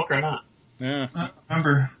in that book or not. Yeah. I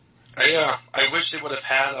remember. I wish they would have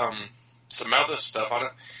had some other stuff.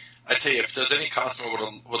 I tell you, if there's any costume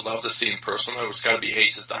I would love to see in person, though, it's got to be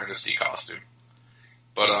Ace's Dynasty costume.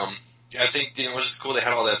 But I think it was just cool they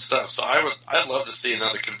had all that stuff. So I'd love to see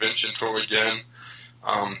another convention tour again.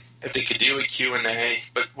 If they could do a Q&A,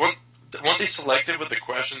 but weren't they selective with the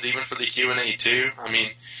questions even for the Q&A too? I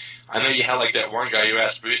mean, I know you had like that one guy who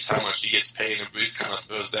asked Bruce how much he gets paid, and Bruce kind of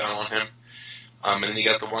throws down on him. And then you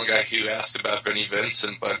got the one guy who asked about Vinnie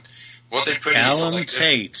Vincent, but weren't they pretty Alan selective?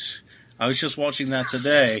 Tate. I was just watching that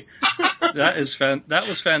today. That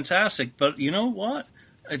was fantastic. But you know what?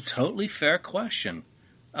 A totally fair question.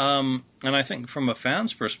 And I think from a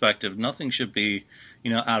fan's perspective, nothing should be,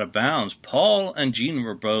 out of bounds. Paul and Gene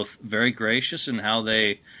were both very gracious in how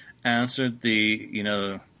they answered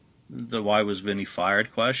the why was Vinny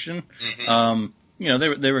fired question.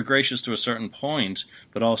 Mm-hmm. They were gracious to a certain point,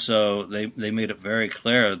 but also they made it very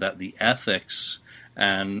clear that the ethics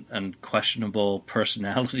and questionable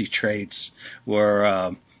personality traits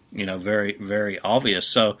were very, very obvious.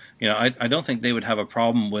 So, I don't think they would have a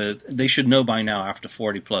problem with. They should know by now, after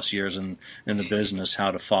 40 plus years in the business,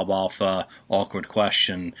 how to fob off a awkward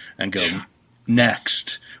question and go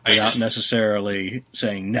next without necessarily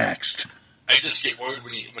saying next. I just get worried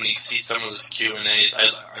when you see some of those Q&As.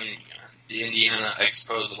 The Indiana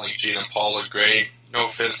expos like Gene and Paul are great. No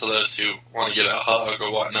offense to those who want to get a hug or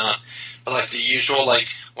whatnot. But like the usual, like,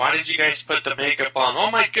 why did you guys put the makeup on? Oh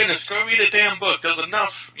my goodness, go read a damn book. There's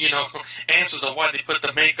enough, answers of why they put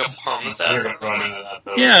the makeup on. Let's ask them.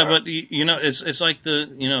 Yeah, but it's like the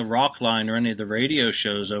Rockline or any of the radio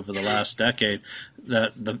shows over the last decade,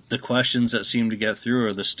 that the questions that seem to get through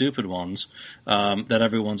are the stupid ones that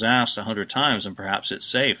everyone's asked 100 times, and perhaps it's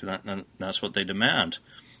safe, and that's what they demand.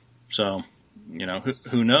 So,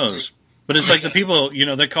 who knows? But it's like the people,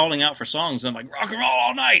 they're calling out for songs, and I'm like, rock and roll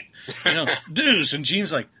all night, Deuce. And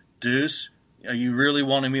Gene's like, Deuce? Are you really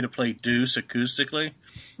wanting me to play Deuce acoustically?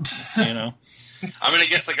 I mean, I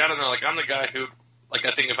guess, I don't know, I'm the guy who, I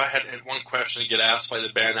think if I had one question to get asked by the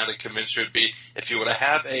band at a convention, it would be, if you were to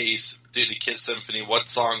have Ace do the Kiss Symphony, what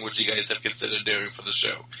song would you guys have considered doing for the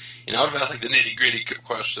show? I would have asked, the nitty-gritty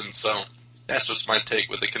questions, so that's just my take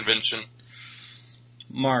with the convention.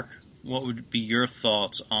 Mark, what would be your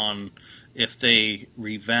thoughts on if they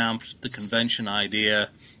revamped the convention idea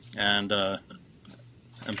and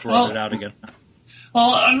brought it out again?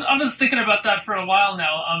 Well, I'm just thinking about that for a while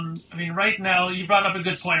now. I mean, right now, you brought up a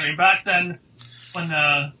good point. I mean, back then, when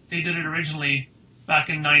they did it originally, back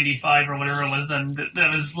in '95 or whatever it was, then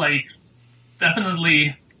that was like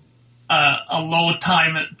definitely a low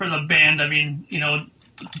time for the band. I mean, you know,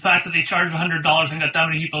 the fact that they charged $100 and got that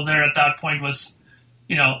many people there at that point was,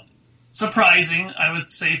 you know, surprising, I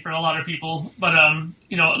would say, for a lot of people. But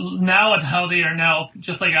you know, now at how they are now,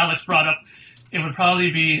 just like Alex brought up, it would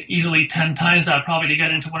probably be easily 10 times that probably to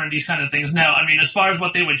get into one of these kind of things now. I mean, as far as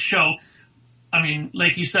what they would show, I mean,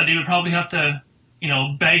 like you said, they would probably have to, you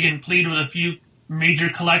know, beg and plead with a few major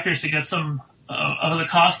collectors to get some of the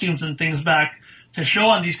costumes and things back to show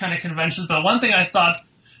on these kind of conventions. But one thing I thought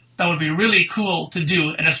that would be really cool to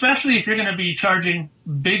do, and especially if you're going to be charging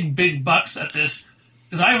big bucks at this,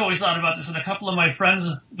 because I've always thought about this, and a couple of my friends,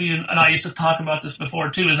 we and I used to talk about this before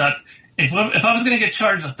too, is that if I was going to get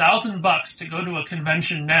charged $1,000 to go to a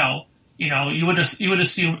convention now, you know, you would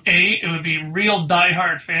assume it would be real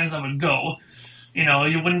diehard fans that would go. You know,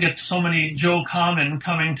 you wouldn't get so many Joe Common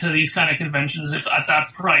coming to these kind of conventions if at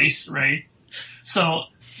that price, right? So,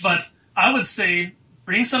 but I would say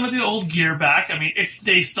bring some of the old gear back. I mean, if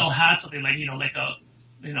they still had something like, you know, like a,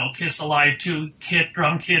 you know, Kiss Alive 2 kit,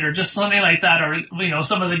 drum kit, or just something like that, or, you know,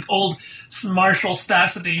 some of the old Marshall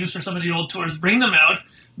stacks that they used for some of the old tours, bring them out,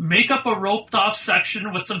 make up a roped off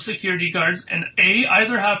section with some security guards, and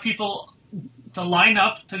either have people to line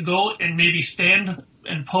up to go and maybe stand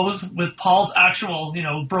and pose with Paul's actual, you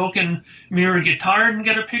know, broken mirror guitar and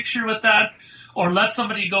get a picture with that, or let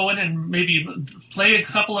somebody go in and maybe play a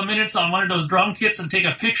couple of minutes on one of those drum kits and take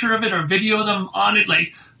a picture of it or video them on it.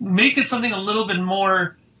 Like, make it something a little bit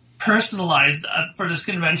more personalized for this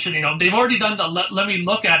convention. You know, they've already done the let me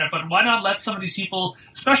look at it, but why not let some of these people,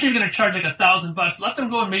 especially if you're going to charge like $1,000, let them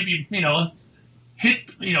go and maybe, you know, hit,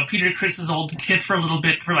 you know, Peter Criss's old kit for a little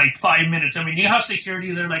bit for like 5 minutes. I mean, you have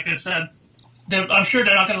security there, like I said. I'm sure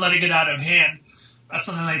they're not going to let it get out of hand. That's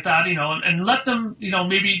something like that, you know, and let them, you know,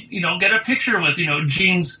 maybe, you know, get a picture with, you know,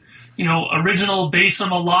 Gene's, you know, original bass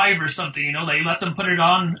from Alive or something, you know, like let them put it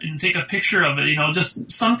on and take a picture of it, you know, just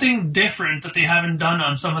something different that they haven't done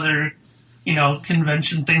on some of their, you know,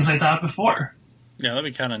 convention things like that before. Yeah, that'd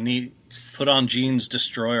be kind of neat. Put on Gene's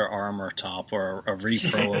Destroyer armor top or a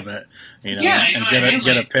repro of it, you know, yeah, and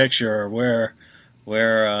get a picture where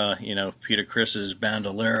you know, Peter Criss's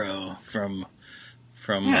bandolero from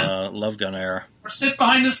Love Gun era. Or sit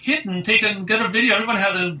behind this kit and get a video. Everyone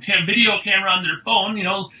has a video camera on their phone, you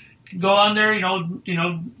know, go on there, you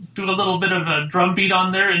know, do a little bit of a drum beat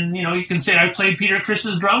on there, and, you know, you can say, I played Peter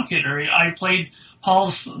Criss's drum kit, or I played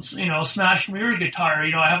Paul's, you know, smashed mirror guitar,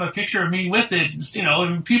 you know, I have a picture of me with it, you know,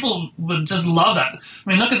 and people would just love that. I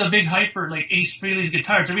mean, look at the big hype for, like, Ace Frehley's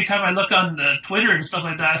guitars. Every time I look on Twitter and stuff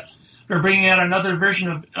like that, they're bringing out another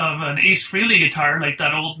version of an Ace Frehley guitar, like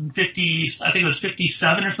that old 50, I think it was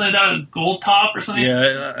 57 or something like that, gold top or something.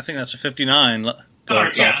 Yeah, I think that's a 59.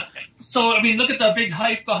 Yeah. So, I mean, look at the big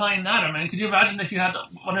hype behind that. I mean, could you imagine if you had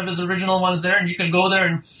one of his original ones there and you could go there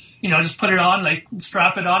and, you know, just put it on, like,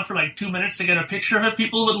 strap it on for like 2 minutes to get a picture of it?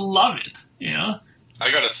 People would love it, you know?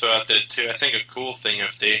 I gotta throw out there, too, I think a cool thing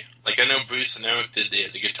if they, like, I know Bruce and Eric did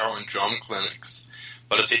the guitar and drum clinics,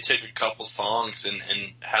 but if they took a couple songs and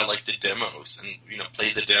had, like, the demos and, you know,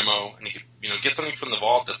 played the demo, and you could, you know, get something from the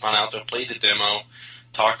vault that's not out there, play the demo,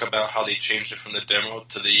 talk about how they changed it from the demo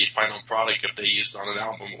to the final product if they used it on an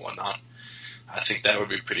album or whatnot. I think that would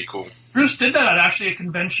be pretty cool. Bruce did that at actually a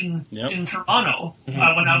convention in Toronto when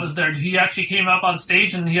I was there. He actually came up on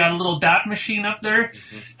stage and he had a little DAT machine up there,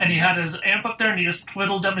 and he had his amp up there, and he just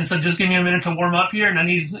twiddled up and said, just give me a minute to warm up here. And then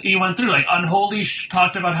he went through, like, Unholy,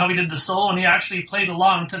 talked about how he did the solo, and he actually played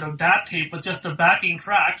along to the DAT tape with just the backing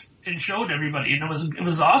tracks and showed everybody, and it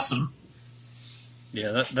was awesome.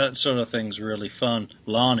 Yeah, that sort of thing's really fun.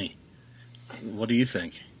 Lonnie, what do you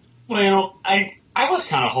think? Well, you know, I was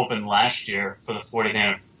kind of hoping last year for the 40th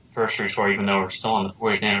anniversary tour, even though we're still on the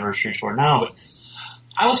 40th anniversary tour now, but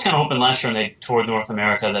I was kind of hoping last year when they toured North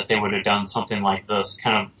America that they would have done something like this,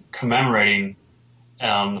 kind of commemorating the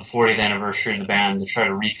 40th anniversary of the band to try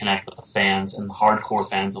to reconnect with the fans and the hardcore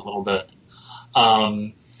fans a little bit.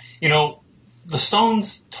 You know, the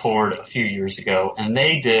Stones toured a few years ago, and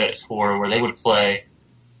they did a tour where they would play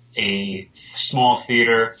a small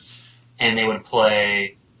theater, and they would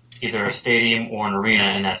play either a stadium or an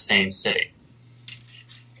arena in that same city.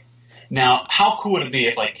 Now, how cool would it be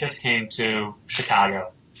if, like, Kiss came to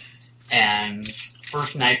Chicago, and the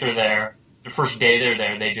first day they're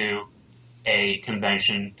there, they do a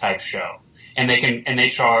convention-type show. and they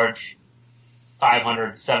charge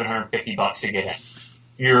 $500, $750 to get in.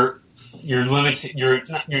 You're limited.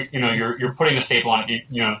 You're putting a staple on it.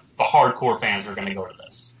 The hardcore fans are going to go to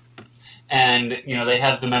this, and they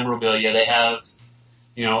have the memorabilia. They have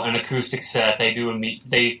an acoustic set. They do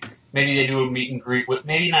maybe they do a meet and greet with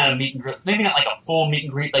maybe not a meet and greet, maybe not like a full meet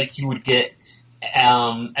and greet like you would get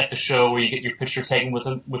at the show where you get your picture taken with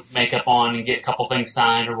makeup on and get a couple things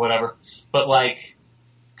signed or whatever. But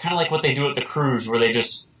kind of like what they do at the cruise, where they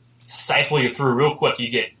just stifle you through real quick. You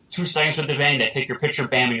get 2 seconds with the band, they take your picture,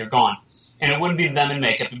 bam, and you're gone. And it wouldn't be them in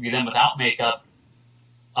makeup; it'd be them without makeup,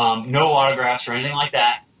 no autographs or anything like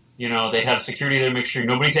that. They'd have security there, make sure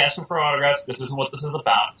nobody's asking for autographs. This isn't what this is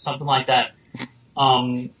about, something like that.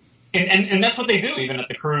 And that's what they do, even at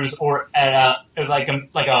the cruise or at like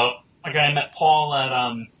I met Paul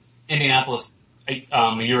at Indianapolis a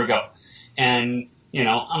year ago, and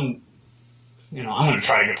I'm going to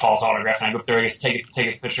try to get Paul's autograph, and I go up there, I guess take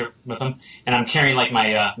his picture with him, and I'm carrying like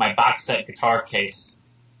my box set guitar case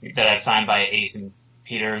that I signed by Ace and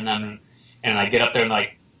Peter and them, and I get up there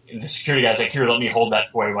and the security guy's like, here, let me hold that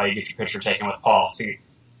for you while you get your picture taken with Paul. So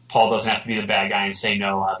Paul doesn't have to be the bad guy and say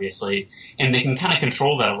no, obviously, and they can kind of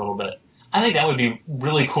control that a little bit. I think that would be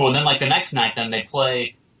really cool. And then the next night, then they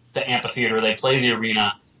play the amphitheater, they play the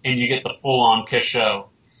arena, and you get the full-on Kiss show,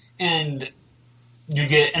 and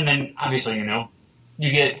then obviously,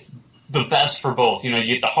 you get the best for both. You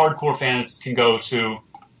get the hardcore fans can go to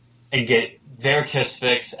and get their Kiss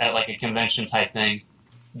fix at a convention type thing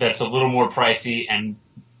that's a little more pricey and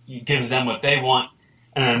gives them what they want.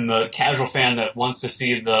 And then the casual fan that wants to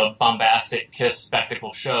see the bombastic Kiss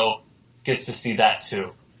spectacle show gets to see that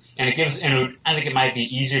too. And I think it might be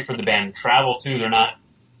easier for the band to travel too. They're not,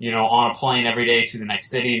 on a plane every day to the next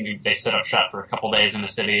city, and they set up shop for a couple days in the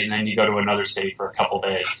city, and then you go to another city for a couple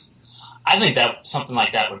days. I think that something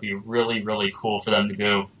like that would be really, really cool for them to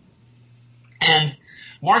do. And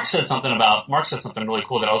Mark said something really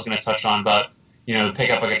cool that I was going to touch on about, pick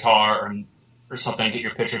up a guitar or something and get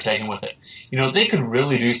your picture taken with it. They could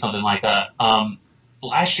really do something like that.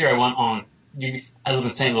 Last year I live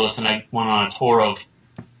in St. Louis, and I went on a tour of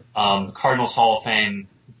the Cardinals Hall of Fame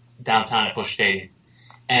downtown at Busch Stadium.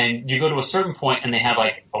 And you go to a certain point, and they have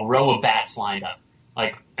a row of bats lined up,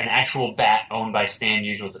 like an actual bat owned by Stan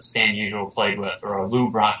Musial that Stan Musial played with, or a Lou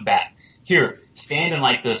Brock bat. Here, stand in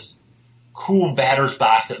this cool batter's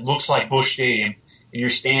box that looks like Busch Stadium, and you're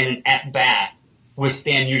standing at bat with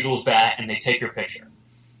Stan Musial's bat, and they take your picture.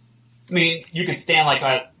 I mean, you could stand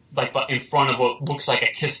in front of what looks like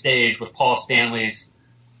a Kiss stage with Paul Stanley's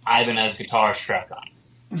Ibanez guitar strapped on.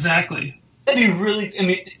 Exactly. That'd be really.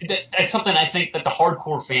 That's something I think that the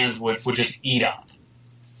hardcore fans would just eat up.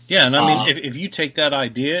 Yeah, and if you take that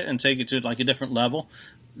idea and take it to a different level,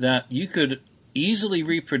 that you could easily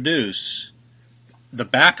reproduce the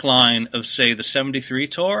back line of, say, the '73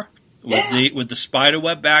 tour with the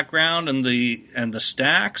spiderweb background and the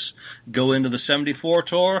stacks, go into the '74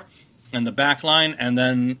 tour and the back line, and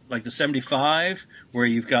then the '75 where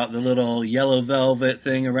you've got the little yellow velvet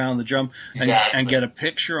thing around the drum, and get a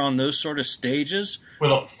picture on those sort of stages with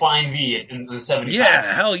a flying V in the '75.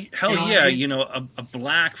 Yeah, hell yeah! I mean? A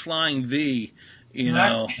black flying V,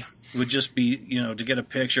 would just be to get a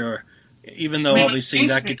picture, even though obviously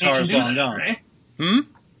that guitar's long gone. Right?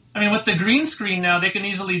 With the green screen now, they can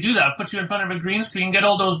easily do that. Put you in front of a green screen, get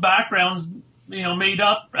all those backgrounds, made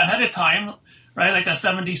up ahead of time. Right, like a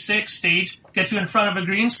 '76 stage, get you in front of a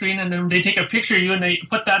green screen, and then they take a picture of you and they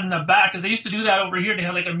put that in the back. Because they used to do that over here. They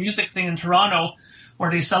had a music thing in Toronto where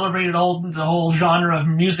they celebrated the whole genre of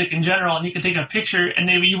music in general, and you could take a picture, and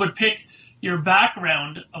you would pick your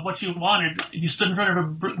background of what you wanted. You stood in front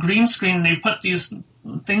of a green screen, and they put these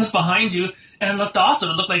things behind you, and it looked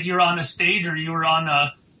awesome. It looked like you were on a stage, or you were on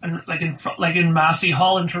in Massey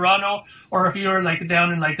Hall in Toronto, or if you were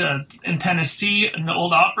down in Tennessee in the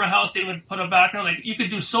old Opera House, they would put a background. You could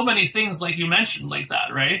do so many things like you mentioned like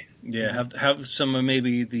that, right? Yeah, have some of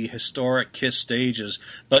maybe the historic Kiss stages,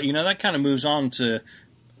 but that kind of moves on to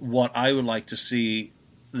what I would like to see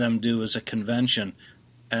them do as a convention,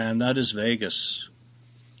 and that is Vegas.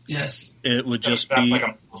 Yes, it would just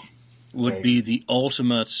be the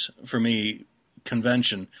ultimate for me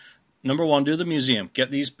convention. Number one, do the museum. Get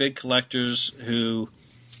these big collectors who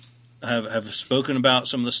have spoken about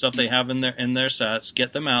some of the stuff they have in their sets.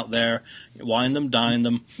 Get them out there, wine them, dine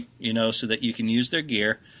them, so that you can use their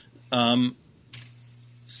gear. Going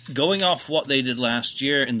off what they did last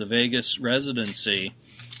year in the Vegas residency,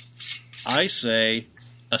 I say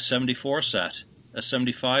a '74 set, a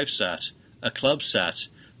 '75 set, a club set.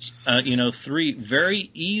 3 very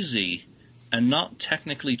easy and not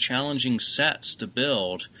technically challenging sets to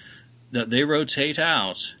build. that they rotate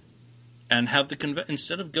out and have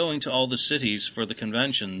instead of going to all the cities for the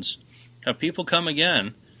conventions, have people come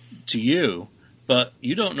again to you, but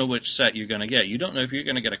you don't know which set you're going to get. You don't know if you're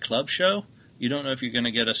going to get a club show. You don't know if you're going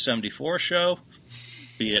to get a 74 show,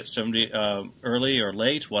 be it 70 early or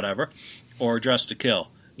late, whatever, or Dress to Kill.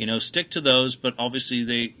 Stick to those, but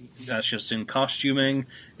obviously that's just in costuming,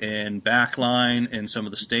 in backline, in some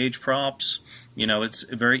of the stage props. It's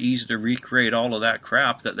very easy to recreate all of that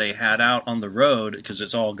crap that they had out on the road because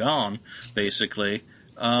it's all gone, basically.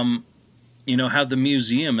 Have the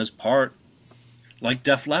museum as part, like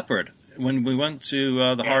Def Leppard. When we went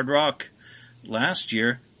to the Hard Rock last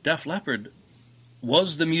year, Def Leppard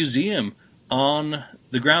was the museum on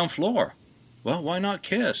the ground floor. Well, why not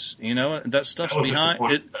Kiss? That stuff's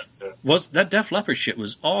behind it. That Def Leppard shit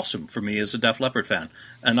was awesome for me as a Def Leppard fan,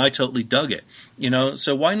 and I totally dug it.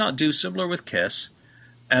 So why not do similar with Kiss?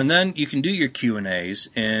 And then you can do your Q&As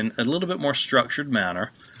in a little bit more structured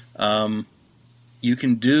manner. You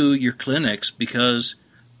can do your clinics, because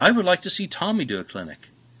I would like to see Tommy do a clinic.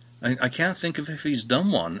 I can't think of if he's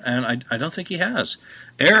done one, and I don't think he has.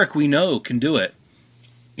 Eric, we know, can do it.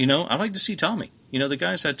 I'd like to see Tommy. The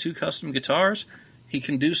guy's had 2 custom guitars. He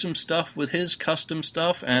can do some stuff with his custom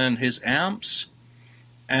stuff and his amps,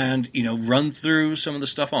 and, run through some of the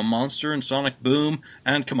stuff on Monster and Sonic Boom,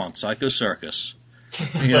 and come on, Psycho Circus.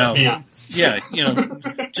 Yeah,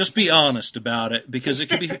 just be honest about it, because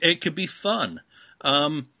it could be fun.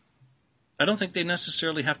 I don't think they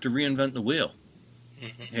necessarily have to reinvent the wheel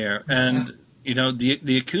here. And,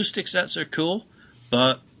 the acoustic sets are cool,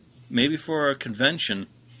 but maybe for a convention,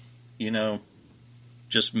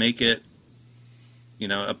 just make it,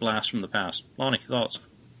 a blast from the past. Lonnie, thoughts?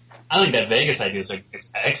 I think that Vegas idea is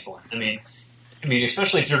it's excellent. I mean,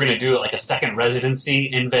 especially if you're going to do like a second residency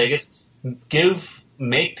in Vegas,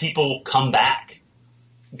 make people come back.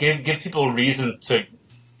 Give people a reason to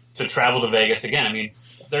travel to Vegas again.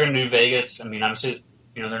 If they're going to do Vegas, obviously,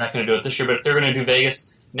 they're not going to do it this year, but if they're going to do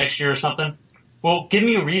Vegas next year or something, well, give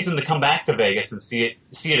me a reason to come back to Vegas and see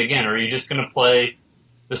it again. Or are you just going to play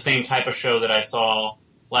the same type of show that I saw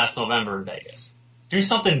last November in Vegas? Do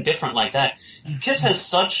something different like that. Kiss has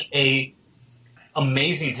such a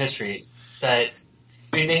amazing history that,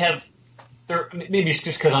 maybe it's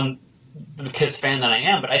just because I'm the Kiss fan that I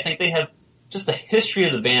am, but I think they have just the history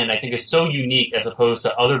of the band, I think, is so unique as opposed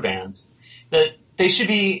to other bands that they should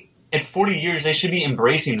be, in 40 years, they should be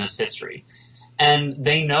embracing this history. And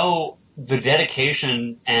they know the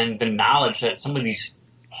dedication and the knowledge that some of these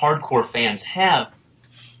hardcore fans have,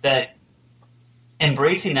 that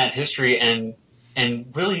embracing that history and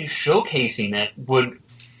really showcasing it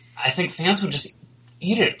I think fans would just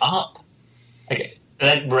eat it up. Okay,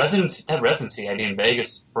 that residency idea in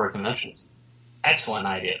Vegas for a convention is excellent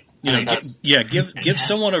idea. Give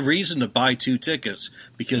someone a reason to buy 2 tickets,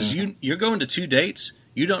 because you're going to 2 dates.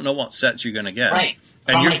 You don't know what sets you're going to get. Right.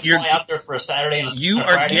 And you're out there for a Saturday and you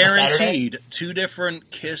are guaranteed 2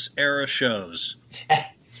 different Kiss era shows.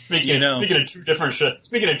 Speaking of 2 different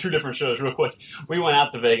shows, real quick, we went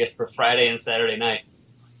out to Vegas for Friday and Saturday night.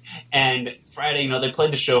 And Friday, they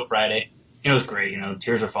played the show Friday. It was great,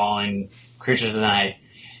 Tears Are Falling, Creatures of the Night.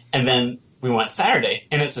 And then we went Saturday,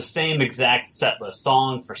 and it's the same exact set list,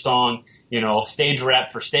 song for song, stage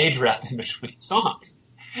rep for stage rep in between songs.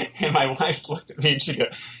 And my wife looked at me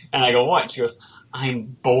and I go, what? And she goes,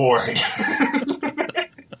 I'm bored.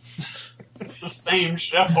 It's the same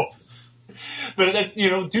show. But then,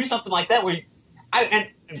 do something like that where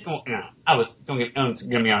don't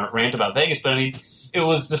get me on a rant about Vegas, but it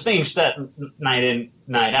was the same set night in,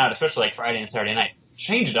 night out, especially like Friday and Saturday night.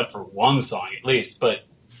 Change it up for one song at least, but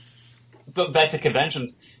back to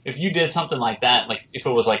conventions, if you did something like that, like if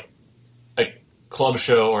it was like a club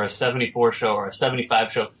show or a 74 show or a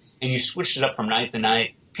 75 show, and you switched it up from night to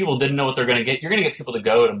night, people didn't know what they're going to get. You're going to get people to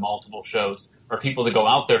go to multiple shows, or people to go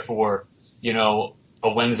out there for, a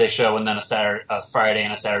Wednesday show and then a Friday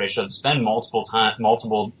and a Saturday show, to spend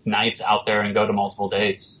multiple nights out there and go to multiple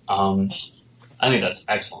dates. I think that's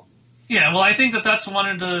excellent. Yeah, well, I think that's one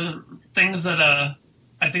of the things that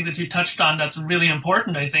I think that you touched on that's really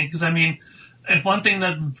important, I think, because, if one thing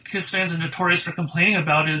that Kiss fans are notorious for complaining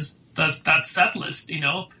about is that set list,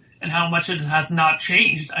 and how much it has not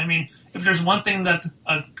changed. If there's one thing that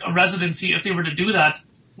a residency, if they were to do that,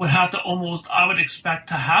 would have to I would expect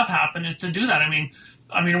to have happen, is to do that.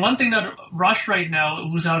 One thing that Rush right now,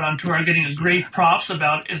 who's out on tour, are getting great props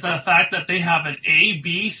about is the fact that they have an A,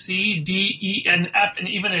 B, C, D, E, and F, and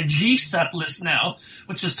even a G set list now,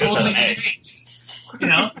 which is totally changed.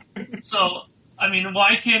 So,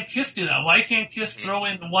 why can't Kiss do that? Why can't Kiss throw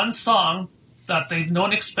in one song that they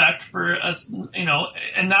don't expect for us, you know,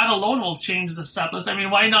 and that alone will change the set list. I mean,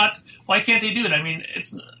 why not? Why can't they do it? I mean,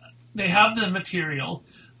 they have the material,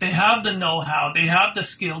 they have the know-how, they have the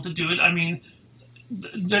skill to do it. I mean,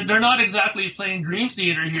 they're not exactly playing Dream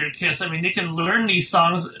Theater here at KISS. I mean, they can learn these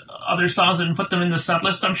songs, other songs, and put them in the set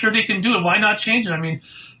list. I'm sure they can do it. Why not change it? I mean,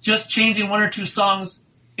 just changing one or two songs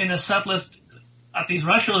in a set list at these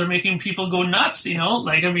Rush shows are making people go nuts, you know?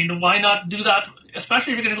 Like, I mean, why not do that?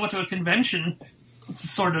 Especially if you're going to go to a convention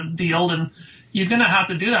sort of deal, then you're going to have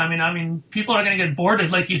to do that. I mean, people are going to get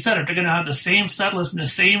bored, like you said, if they're going to have the same set list and the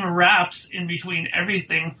same raps in between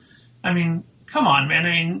everything. I mean, come on, man. I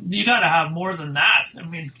mean, you got to have more than that. I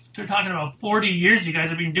mean, they're talking about 40 years you guys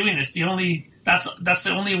have been doing this. That's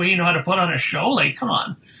the only way you know how to put on a show? Like, come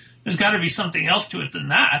on. There's got to be something else to it than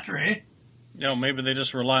that, right? You know, maybe they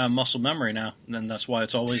just rely on muscle memory now, and then that's why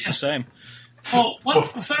it's always the same. Oh, one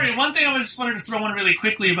thing I just wanted to throw in really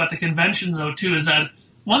quickly about the conventions, though, too, is that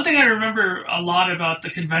one thing I remember a lot about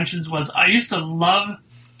the conventions was I used to love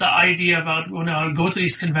the idea about when I would go to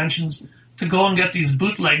these conventions to go and get these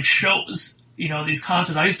bootleg shows, you know, these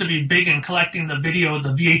concerts. I used to be big in collecting the video, the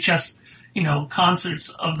VHS, you know,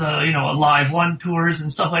 concerts of the, you know, Live One tours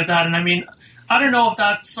and stuff like that. And I mean, I don't know if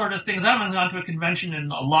that sort of things. I haven't gone to a convention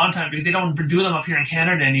in a long time because they don't do them up here in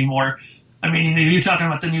Canada anymore. I mean, you know, you're talking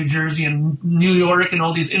about the New Jersey and New York and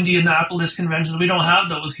all these Indianapolis conventions. We don't have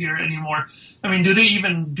those here anymore. I mean, do they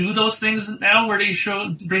even do those things now where they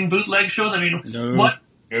bring bootleg shows? I mean, no. What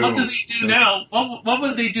do they do now? What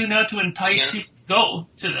would they do now to entice people to go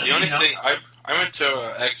to them? The only thing, I went to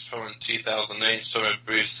an expo in 2008, so at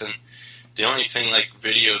Bruce, and the only thing, like,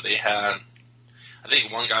 video they had, I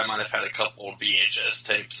think one guy might have had a couple of VHS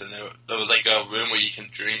tapes, and there was like a room where you can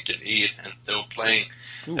drink and eat, and they were playing.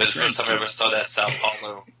 It was the first time I ever saw that Sao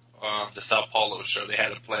Paulo, the Sao Paulo show. They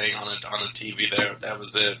had it playing on the TV there. That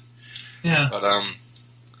was it. Yeah. But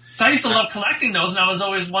so I used to love collecting those, and I was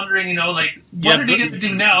always wondering, you know, like, what are they going to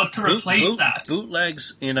do now to replace that?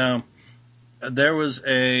 Bootlegs, you know, there was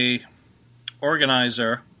a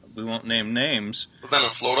organizer, we won't name names. Was that in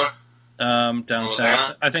Florida? Down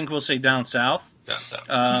south. I think we'll say down south. Down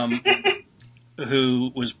south.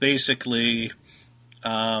 Who was basically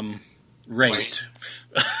raped,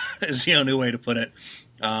 is the only way to put it.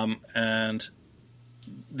 And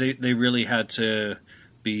they really had to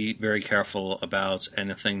be very careful about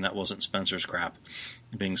anything that wasn't Spencer's crap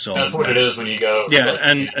being sold. That's what it is when you go. Yeah,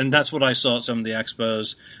 and that's what I saw at some of the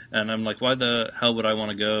expos, and I'm like, why the hell would I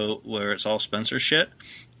want to go where it's all Spencer shit,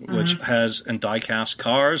 which has, and die-cast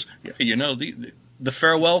cars, you know, the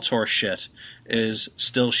farewell tour shit is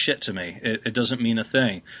still shit to me. It doesn't mean a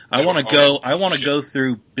thing. I want to go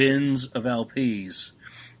through bins of LPs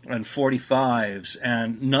and 45s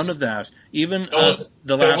and none of that. Even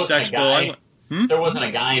the last expo, there wasn't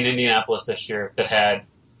a guy in Indianapolis this year that had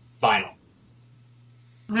vinyl.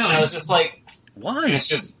 Really? And I was just like, why?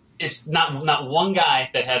 It's not one guy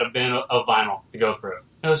that had a bin of vinyl to go through.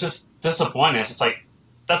 It was just disappointing. It's just like,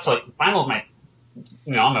 that's like, vinyl's my,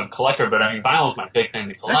 you know, I'm a collector, but I mean, vinyl's my big thing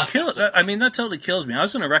to collect. That totally kills me. I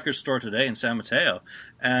was in a record store today in San Mateo,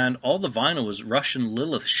 and all the vinyl was Russian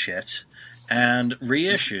Lilith shit and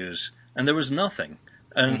reissues, and there was nothing.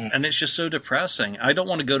 And it's just so depressing. I don't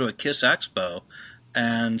want to go to a KISS Expo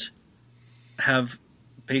and have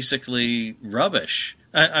basically rubbish.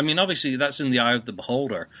 I mean, obviously, that's in the eye of the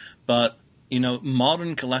beholder, but, you know,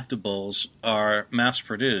 modern collectibles are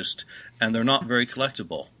mass-produced, and they're not very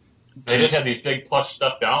collectible. They did have these big plush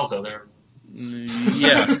stuffed dolls out there.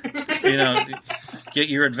 Yeah. You know, get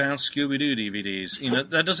your advanced Scooby-Doo DVDs. You know,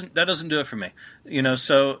 that doesn't do it for me. You know,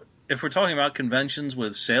 so if we're talking about conventions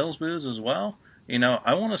with sales booths as well, you know,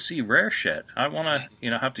 I want to see rare shit. I want to, you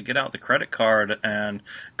know, have to get out the credit card and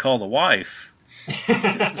call the wife.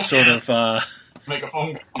 Sort of... Make a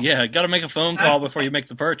phone call. Yeah, got to make a phone call before you make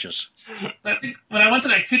the purchase. I think when I went to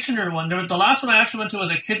that Kitchener one, the last one I actually went to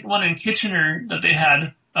was one in Kitchener that they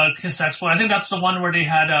had, KISS Expo. I think that's the one where they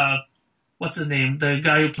had, what's his name? The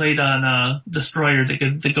guy who played on Destroyer,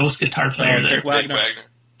 the ghost guitar player there.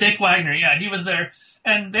 Dick Wagner, yeah, he was there.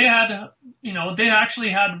 And they had, you know, they actually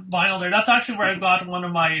had vinyl there. That's actually where I got one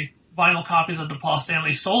of my vinyl copies of the Paul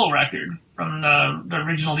Stanley solo record from the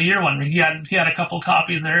original year one. He had a couple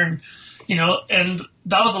copies there, and you know, and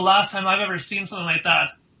that was the last time I've ever seen something like that,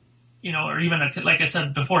 you know, or even like I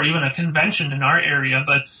said before, even a convention in our area.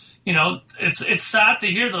 But you know, it's sad to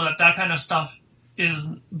hear though that kind of stuff is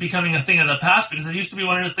becoming a thing of the past, because it used to be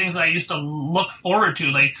one of the things that I used to look forward to,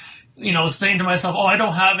 like, you know, saying to myself, oh, I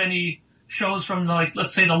don't have any shows from like,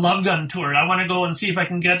 let's say the Love Gun tour. I want to go and see if I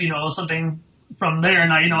can get, you know, something from there,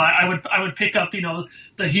 and I would pick up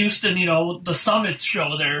the Houston the Summit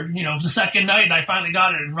show there the second night, and I finally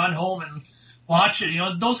got it and run home and watch it.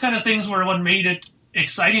 Those kind of things were what made it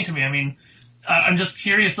exciting to me. I mean, I'm just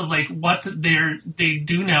curious of like what they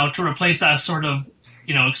do now to replace that sort of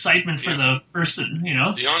excitement for the person.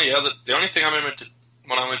 The only thing I remember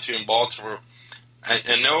when I went to in Baltimore,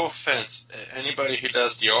 and no offense, anybody who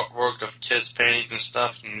does the artwork of Kiss paintings and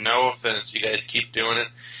stuff, no offense, you guys keep doing it.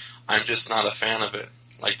 I'm just not a fan of it,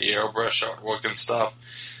 like the airbrush artwork and stuff.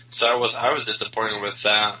 So I was disappointed with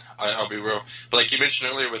that. I'll be real. But like you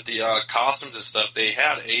mentioned earlier with the costumes and stuff, they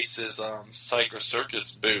had Ace's Psycho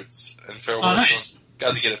Circus boots, and Farewell nice.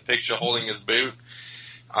 got to get a picture holding his boot.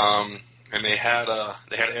 And they had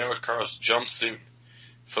Eric Carr's jumpsuit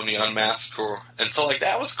from the Unmasked Tour, and so like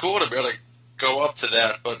that was cool to be able to go up to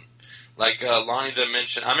that. But like Lonnie did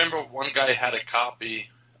mention, I remember one guy had a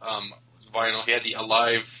copy vinyl. He had the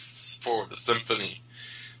Alive for the Symphony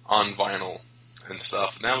on vinyl and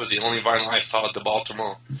stuff, and that was the only vinyl I saw at the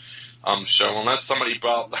Baltimore show. Unless somebody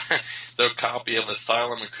brought their copy of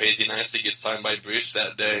Asylum and Crazy Nights to get signed by Bruce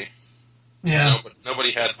that day. Yeah, But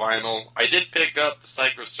nobody had vinyl. I did pick up the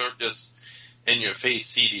Psycho Circus In Your Face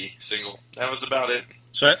CD single. That was about it.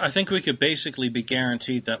 So I think we could basically be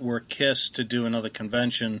guaranteed that we're Kiss to do another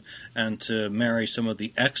convention and to marry some of the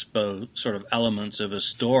expo sort of elements of a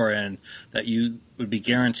store, and that you would be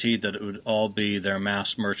guaranteed that it would all be their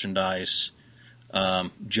mass merchandise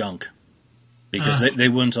junk, because they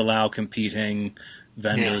wouldn't allow competing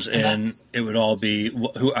vendors in. It would all be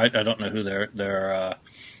who I don't know who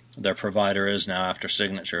their provider is now after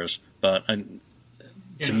signatures, but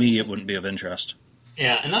to me it wouldn't be of interest.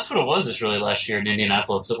 Yeah, and that's what it was really last year in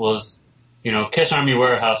Indianapolis. It was, Kiss Army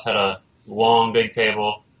Warehouse had a long, big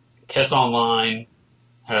table. Kiss Online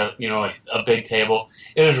had, a big table.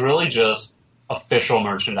 It was really just official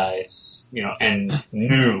merchandise, and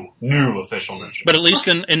new official merchandise. But at least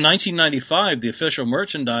in 1995, the official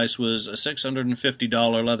merchandise was a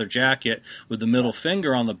 $650 leather jacket with the middle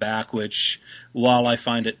finger on the back, which, while I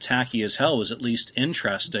find it tacky as hell, was at least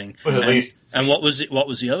interesting. And what was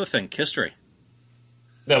the other thing? Kisstory.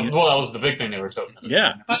 Well, that was the big thing they were talking about.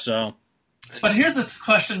 Yeah, But here's a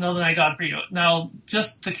question, though, that I got for you. Now,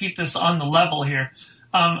 just to keep this on the level here,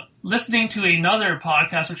 listening to another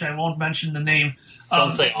podcast, which I won't mention the name.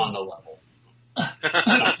 Don't say on the level.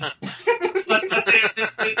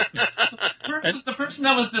 The person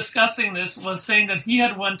that was discussing this was saying that he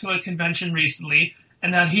had went to a convention recently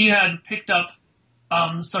and that he had picked up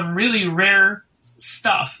some really rare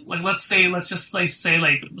stuff. Like, let's just say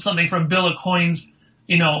like something from Bill Aucoin's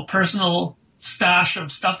personal stash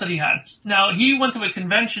of stuff that he had. Now, he went to a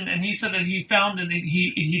convention and he said that he found and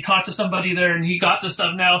he talked to somebody there and he got the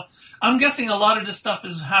stuff. Now, I'm guessing a lot of this stuff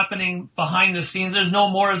is happening behind the scenes. There's no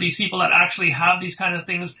more of these people that actually have these kind of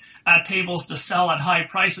things at tables to sell at high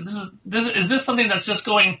prices. Is this something that's just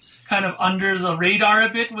going kind of under the radar a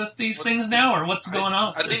bit with these things now, or what's going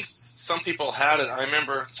on? I think some people had it. I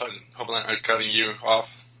remember, hopefully I'm not cutting you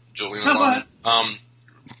off, Julian.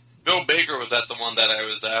 Bill Baker was at the one that I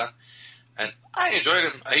was at, and I enjoyed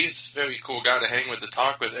him. He's a very cool guy to hang with, to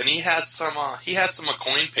talk with, and he had some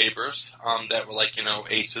Aucoin papers that were like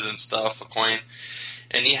Aces and stuff, Aucoin,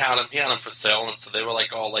 and he had them for sale, and so they were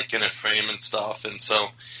like all like in a frame and stuff, and so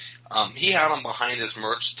he had them behind his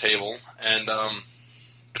merch table, and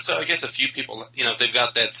so I guess a few people, if they've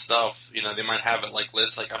got that stuff, they might have it like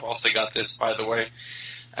lists. Like, I've also got this, by the way,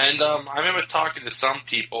 and I remember talking to some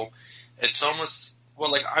people. It's almost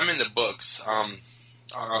like I'm into books.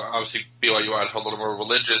 Obviously, BYU had a little more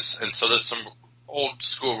religious, and so there's some old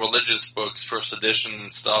school religious books, first edition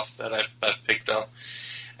and stuff that I've picked up.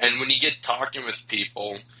 And when you get talking with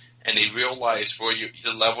people and they realize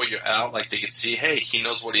the level you're at, like they can see, hey, he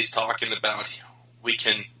knows what he's talking about. We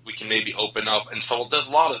can maybe open up. And so there's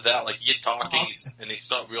a lot of that. Like, you get talking and they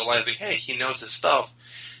start realizing, hey, he knows his stuff.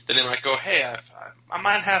 Then they might go, hey, I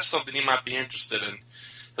might have something he might be interested in.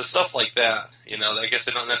 So stuff like that. I guess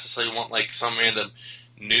they don't necessarily want like some random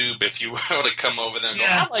noob, if you will, to come over there and go,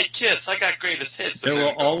 I like Kiss, I got greatest hits. There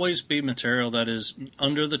will always be material that is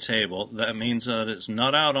under the table. That means that it's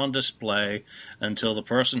not out on display until the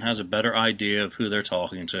person has a better idea of who they're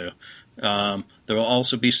talking to. There will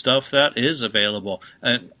also be stuff that is available.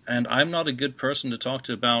 And I'm not a good person to talk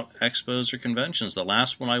to about expos or conventions. The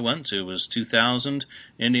last one I went to was 2000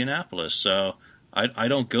 Indianapolis, so I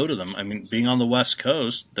don't go to them. I mean, being on the West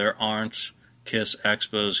Coast, there aren't Kiss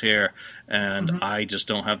expos here, and I just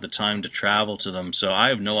don't have the time to travel to them, so I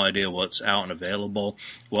have no idea what's out and available,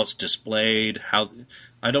 what's displayed, how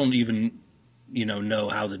I don't even know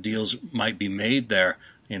how the deals might be made there.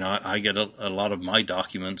 I get a lot of my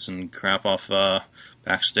documents and crap off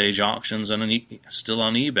backstage auctions and still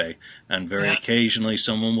on eBay, and very occasionally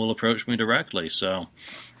someone will approach me directly. So,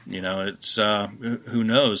 it's who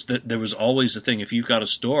knows? That there was always a thing. If you've got a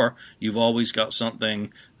store, you've always got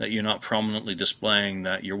something that you're not prominently displaying,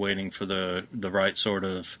 that you're waiting for the right sort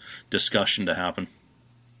of discussion to happen.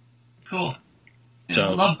 Cool. So,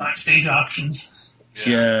 I love backstage auctions.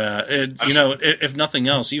 Yeah, if nothing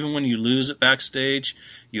else, even when you lose it backstage,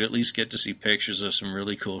 you at least get to see pictures of some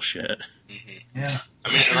really cool shit. Mm-hmm. Yeah. I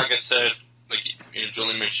mean, and like I said, like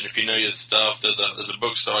Julie mentioned, if you know your stuff, there's a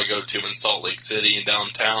bookstore I go to in Salt Lake City and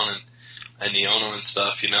downtown and Neono and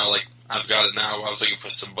stuff. Like I've got it now. I was looking for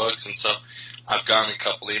some books, and so I've gotten a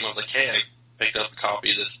couple emails like, "Hey, I picked up a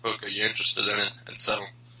copy of this book. Are you interested in it?" And so,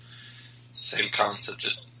 same concept,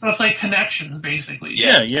 just so it's like connections, basically.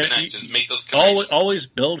 Yeah. Connections. Make those connections. Always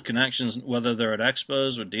build connections, whether they're at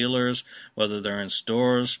expos or dealers, whether they're in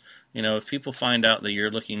stores. If people find out that you're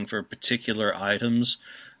looking for particular items,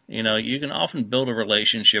 you can often build a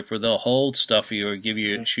relationship where they'll hold stuff for you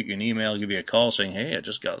or shoot you an email, give you a call saying, "Hey, I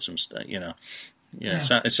just got some stuff."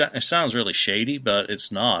 It sounds really shady, but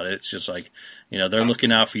it's not. It's just like, they're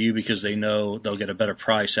looking out for you because they know they'll get a better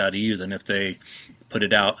price out of you than if they put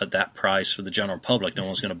it out at that price for the general public. No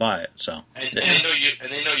one's going to buy it. So, and they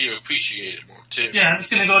know you appreciate it more too. Yeah, it's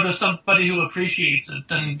going to go to somebody who appreciates it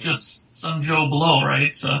than just some Joe Blow, right?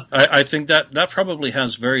 So I think that probably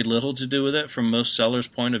has very little to do with it. From most sellers'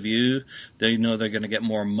 point of view, they know they're going to get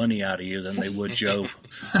more money out of you than they would Joe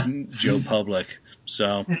Public.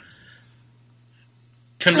 So.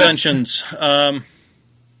 Conventions.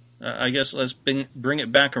 I guess let's bring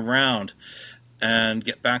it back around and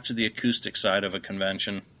get back to the acoustic side of a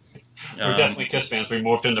convention. We're definitely KISS fans. We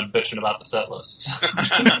morphed into bitching about the set lists.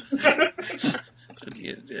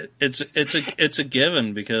 It's a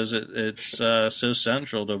given because it's so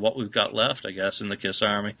central to what we've got left, I guess, in the KISS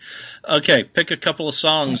Army. Okay, pick a couple of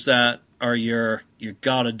songs that are your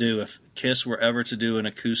gotta do if KISS were ever to do an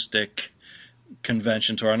acoustic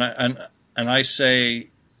convention tour, and I say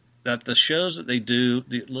that the shows that they do,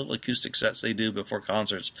 the little acoustic sets they do before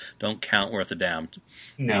concerts, don't count worth a damn.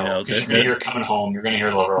 No, because you're coming home, you're going to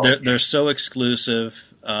hear Lover. They're so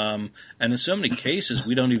exclusive, and in so many cases,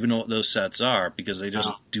 we don't even know what those sets are because they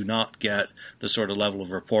just do not get the sort of level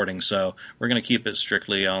of reporting. So we're going to keep it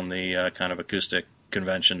strictly on the kind of acoustic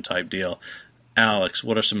convention type deal. Alex,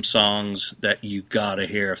 what are some songs that you got to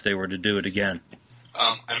hear if they were to do it again?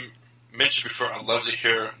 I mentioned before, I'd love to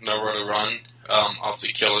hear Nowhere to Run off the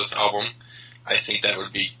Killers album. I think that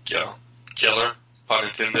would be killer, pun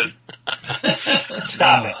intended.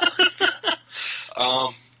 Stop it.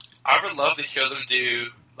 I would love to hear them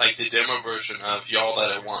do like the demo version of Y'all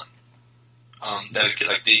That I Want.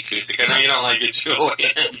 Like the acoustic. I know you don't like it,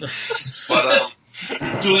 Julian, but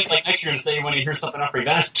Julian, like next year, say you want to hear something off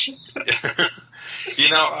Revenge.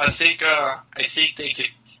 I think they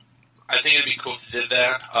could. I think it'd be cool if they did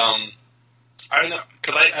that. I don't know,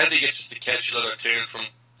 because I think it's just a catchy little tune from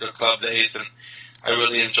the club days, and I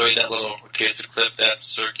really enjoyed that little acoustic clip that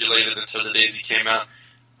circulated until the days he came out.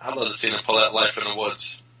 I'd love to see them pull out Life in the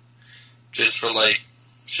Woods, just for, like,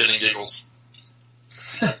 shit and giggles.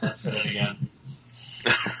 Say it again.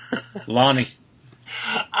 Lonnie.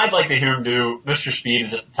 I'd like to hear him do Mr. Speed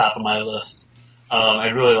is at the top of my list.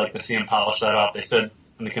 I'd really like to see him polish that off. They said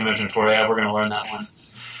in the convention tour, we're going to learn that one.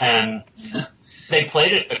 And they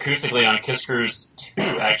played it acoustically on Kiss Cruise 2,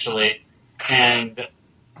 actually. And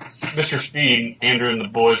Mr. Speed, Andrew and the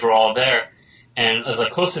boys were all there. And it was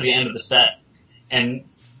like close to the end of the set. And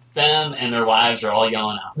them and their wives are all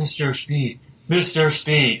yelling out, Mr. Speed, Mr.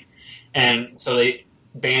 Speed. And so the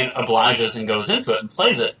band obliges and goes into it and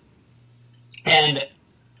plays it. And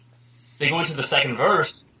they go into the second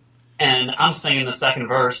verse, and I'm singing the second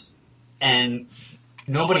verse, and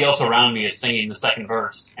nobody else around me is singing the second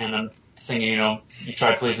verse. And I'm singing, you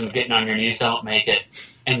try pleasing, getting on your knees, don't make it.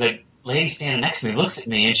 And the lady standing next to me looks at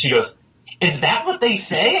me, and she goes, is that what they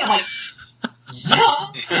say? I'm like,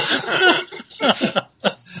 yeah.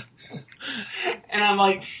 And I'm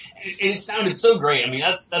like, it sounded so great. I mean,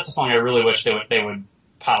 that's a song I really wish they would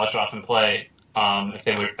polish off and play if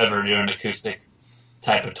they would ever do an acoustic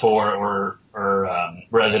type of tour or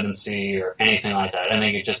residency or anything like that. I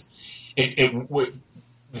think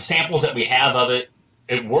the samples that we have of it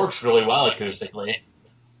works really well acoustically.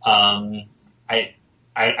 I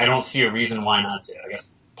don't see a reason why not to. I guess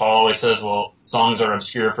Paul always says, well, songs are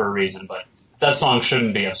obscure for a reason, but that song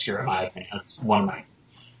shouldn't be obscure in my opinion. It's one of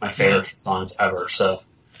my favorite songs ever. So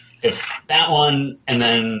if that one, and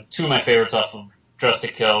then two of my favorites off of Dress to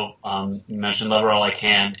Kill, you mentioned Love Her All I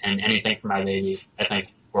Can and Anything for My Baby. I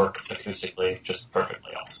think work acoustically just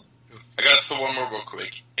perfectly also. I got to throw one more real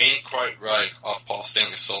quick. Ain't Quite Right off Paul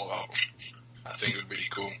Stanley's solo album. I think it would be really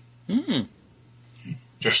cool.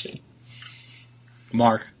 Interesting.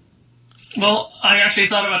 Mark. Well, I actually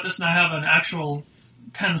thought about this, and I have an actual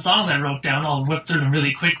 10 songs I wrote down. I'll whip through them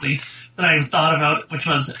really quickly that I thought about, which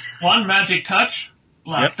was One Magic Touch,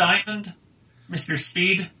 Black Diamond, Mr.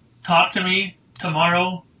 Speed, Talk to Me,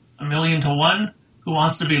 Tomorrow, A Million to One, Who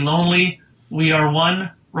Wants to Be Lonely, We Are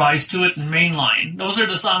One, Rise to It, and Mainline. Those are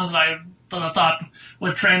the songs that I thought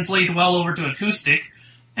would translate well over to acoustic.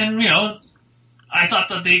 And, I thought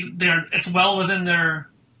that it's well within their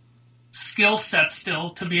skill set still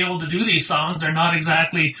to be able to do these songs. They're not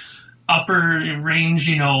exactly upper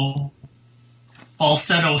range,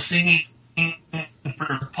 falsetto singing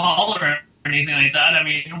for Paul or anything like that. I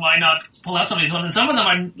mean, why not pull out some of these ones? And some of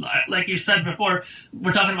them, like you said before,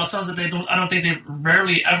 we're talking about songs that I don't think they've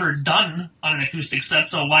rarely ever done on an acoustic set,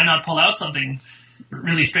 so why not pull out something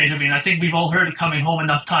really strange? I mean, I think we've all heard it Coming Home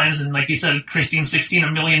enough times, and like you said, Christine 16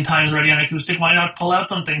 a million times already on acoustic. Why not pull out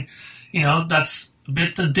something, that's a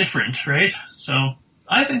bit different, right? So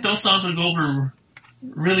I think those songs would go over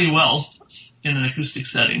really well in an acoustic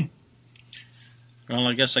setting. Well,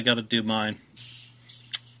 I guess I got to do mine.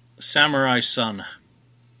 Samurai Sun.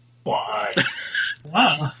 Why?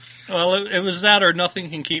 Wow. Well, it was that or Nothing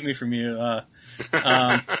Can Keep Me From You. Well,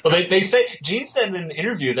 they say Gene said in an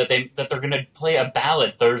interview that they're going to play a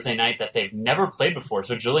ballad Thursday night that they've never played before.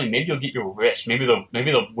 So, Julian, maybe you'll get your wish. Maybe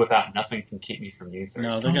they'll whip out Nothing Can Keep Me From You. Thursday.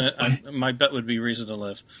 No, they're gonna. My bet would be Reason to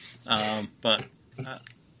Live, but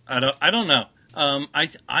I don't know.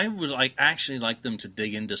 I would actually like them to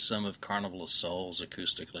dig into some of Carnival of Souls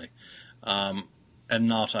acoustically. And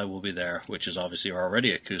not I Will Be There, which is obviously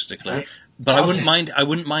already acoustically. Right. But I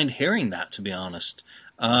wouldn't mind hearing that, to be honest.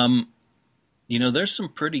 There's some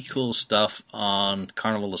pretty cool stuff on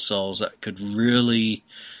Carnival of Souls that could really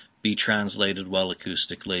be translated well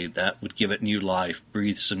acoustically. That would give it new life,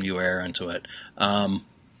 breathe some new air into it.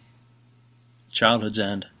 Childhood's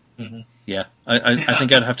End. Mm-hmm. Yeah, I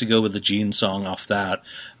think I'd have to go with the Gene song off that.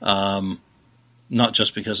 Not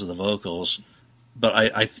just because of the vocals. But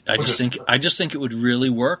I just think it would really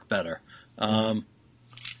work better.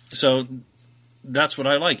 So that's what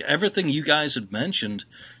I like. Everything you guys had mentioned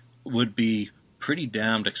would be pretty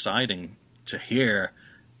damned exciting to hear.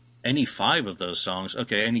 Any 5 of those songs,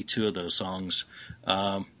 okay, any 2 of those songs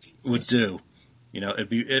would do.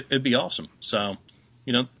 It'd be awesome. So,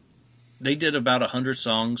 they did about 100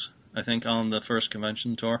 songs, I think, on the first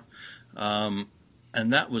convention tour, and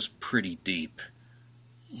that was pretty deep.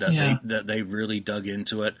 That they really dug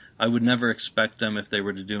into it. I would never expect them, if they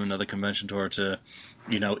were to do another convention tour, to,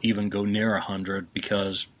 even go near 100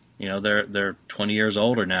 because they're 20 years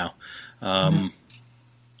older now.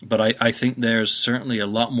 But I think there's certainly a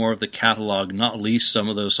lot more of the catalog, not least some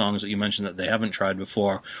of those songs that you mentioned that they haven't tried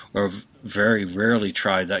before or very rarely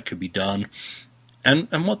tried that could be done. And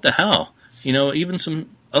what the hell, even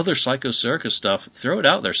some other Psycho Circus stuff. Throw it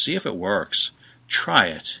out there, see if it works. Try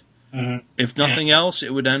it. Mm-hmm. If nothing else,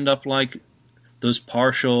 it would end up like those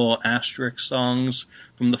partial asterisk songs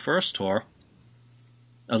from the first tour.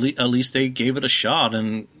 At least they gave it a shot,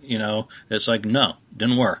 and it's like, no,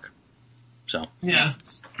 didn't work. So yeah,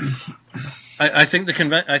 I think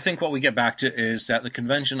I think what we get back to is that the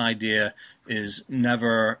convention idea is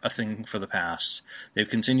never a thing for the past. They've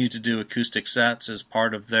continued to do acoustic sets as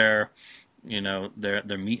part of their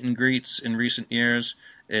their meet and greets in recent years.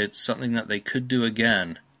 It's something that they could do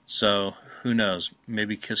again. So, who knows?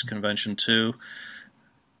 Maybe Kiss Convention 2,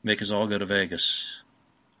 make us all go to Vegas.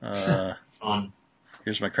 Fun.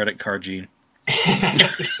 Here's my credit card, Gene.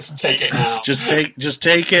 Just take it now. Just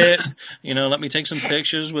take it. Let me take some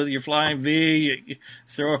pictures with your flying V. You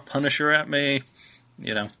throw a Punisher at me.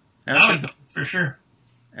 Answer for sure.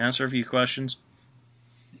 Answer a few questions.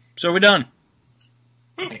 So, we're done.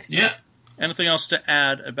 Thanks. Yeah. Anything else to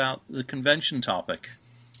add about the convention topic?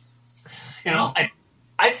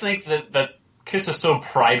 I think that Kiss is so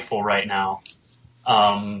prideful right now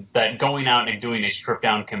that going out and doing a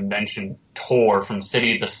stripped-down convention tour from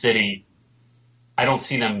city to city, I don't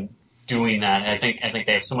see them doing that. I think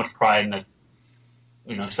they have so much pride in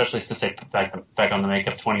the, especially since they put back on the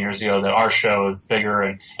makeup 20 years ago, that our show is bigger,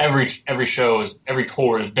 and every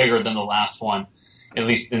tour is bigger than the last one, at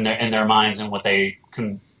least in their minds and what they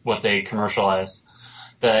commercialize.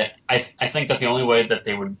 That I think that the only way that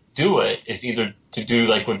they would do it is either to do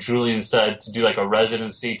like what Julian said, to do like a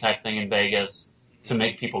residency type thing in Vegas to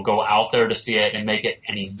make people go out there to see it and make it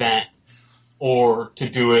an event, or to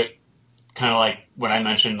do it kind of like what I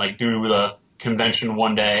mentioned, like do the convention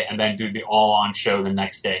one day and then do the all-on show the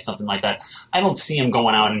next day, something like that. I don't see them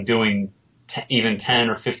going out and doing even 10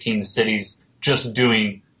 or 15 cities just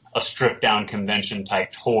doing a stripped-down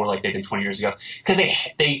convention-type tour like they did 20 years ago. Because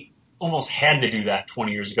they almost had to do that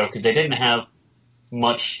 20 years ago because they didn't have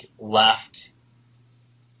much left.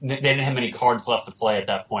 They didn't have many cards left to play at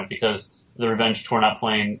that point because the Revenge Tour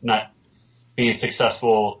not being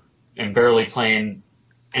successful and barely playing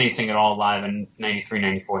anything at all live in 93,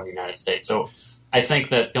 94 in the United States. So I think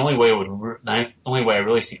that the only way I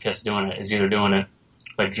really see Kiss doing it is either doing it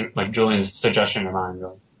like Julian's suggestion or mine,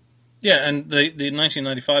 really. Yeah, and the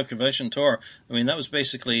 1995 convention tour, I mean, that was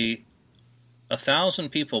basically 1,000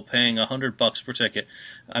 people paying $100 per ticket.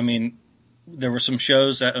 I mean, there were some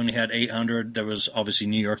shows that only had 800. There was obviously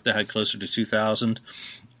New York that had closer to 2,000.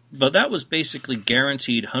 But that was basically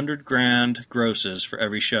guaranteed $100,000 grosses for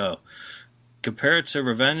every show. Compared to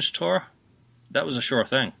Revenge Tour, that was a sure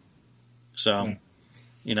thing. So,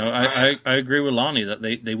 you know, I agree with Lonnie that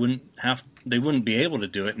they wouldn't be able to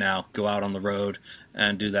do it now, go out on the road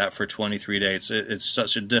and do that for 23 days. It's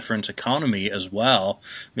such a different economy as well.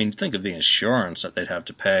 I mean, think of the insurance that they'd have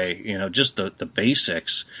to pay, you know, just the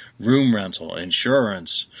basics, room rental,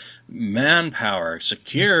 insurance, manpower,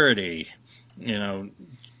 security, you know,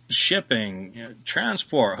 shipping, you know,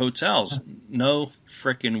 transport, hotels. No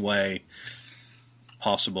frickin' way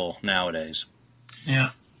possible nowadays.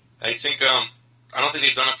 Yeah. I think I don't think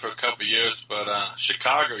they've done it for a couple of years, but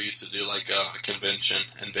Chicago used to do like a convention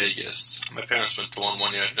in Vegas. My parents went to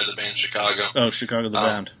one year. They're the band Chicago. Oh, Chicago the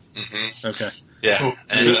band. Mm-hmm. Okay. Yeah, Cool.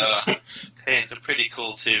 and hey, they're pretty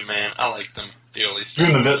cool too, man. I like them. The early stuff.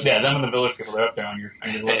 Them and the Village People are up there on your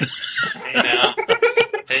list. Hey now,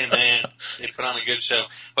 hey man, they put on a good show.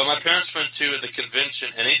 But my parents went to the convention,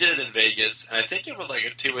 and they did it in Vegas, and I think it was like a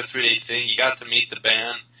 2 or 3 day thing. You got to meet the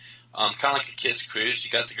band. Kind of like a Kiss cruise. You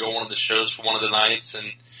got to go on one of the shows for one of the nights,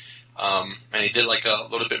 and he did like a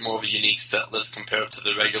little bit more of a unique set list compared to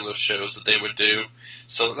the regular shows that they would do.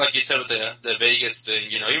 So, like you said with the Vegas thing,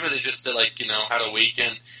 you know, even if they just did like, you know, had a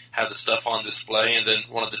weekend, have the stuff on display, and then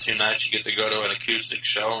one of the 2 nights you get to go to an acoustic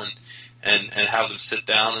show and have them sit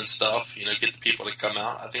down and stuff, you know, get the people to come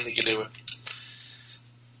out. I think they could do it.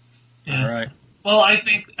 Yeah. All right. Well, I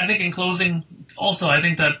think in closing, also, I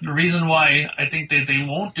think that the reason why I think that they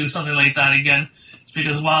won't do something like that again is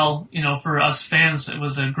because while, you know, for us fans, it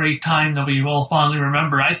was a great time that we all fondly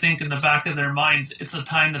remember, I think in the back of their minds, it's a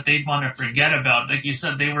time that they'd want to forget about. Like you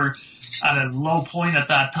said, they were at a low point at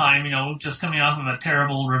that time, you know, just coming off of a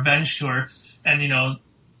terrible Revenge tour. And, you know,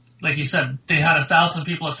 like you said, they had 1,000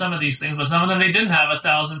 people at some of these things, but some of them they didn't have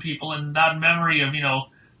 1,000 people. And that memory of, you know,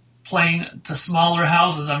 playing to smaller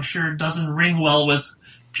houses, I'm sure doesn't ring well with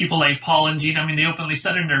people like Paul and Gene. I mean, they openly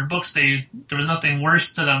said in their books there was nothing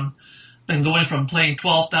worse to them than going from playing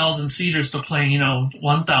 12,000 seaters to playing, you know,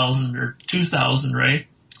 1,000 or 2,000, right?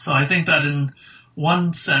 So I think that in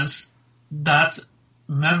one sense, that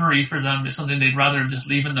memory for them is something they'd rather just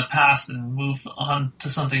leave in the past and move on to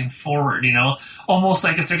something forward, you know? Almost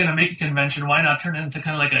like if they're going to make a convention, why not turn it into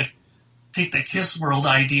kind of like take the Kiss World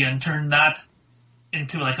idea and turn that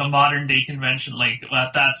into like a modern day convention, like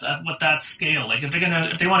at that scale. Like if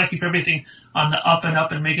they want to keep everything on the up and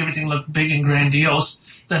up and make everything look big and grandiose,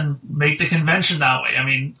 then make the convention that way. I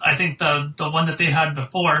mean, I think the one that they had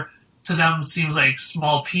before, to them seems like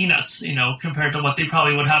small peanuts, you know, compared to what they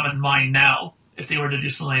probably would have in mind now if they were to do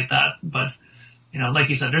something like that. But, you know, like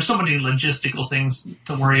you said, there's so many logistical things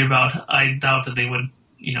to worry about. I doubt that they would,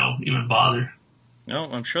 you know, even bother. No,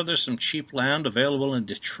 I'm sure there's some cheap land available in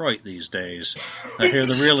Detroit these days. I hear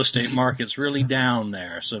the real estate market's really down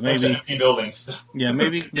there, so maybe empty buildings. Yeah,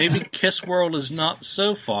 maybe Kiss World is not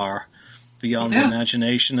so far beyond the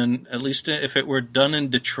imagination. And at least if it were done in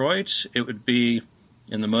Detroit, it would be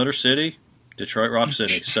in the Motor City, Detroit Rock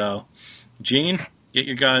City. So, Gene, get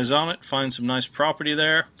your guys on it. Find some nice property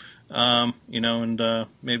there, you know, and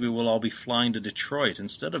maybe we'll all be flying to Detroit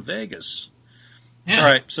instead of Vegas. Yeah. All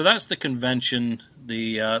right, so that's the convention,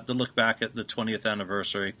 the look back at the 20th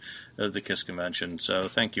anniversary of the KISS convention. So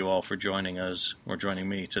thank you all for joining us, or joining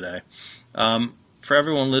me today. For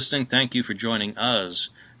everyone listening, thank you for joining us.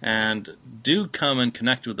 And do come and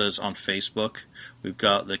connect with us on Facebook. We've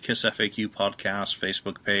got the KISS FAQ podcast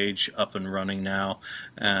Facebook page up and running now,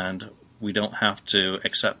 and we don't have to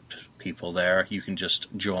accept people there. You can just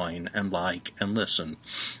join and like and listen,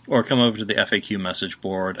 or come over to the FAQ message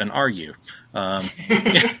board and argue. That's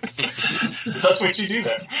what you do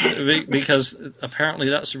then. Because apparently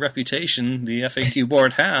that's the reputation the FAQ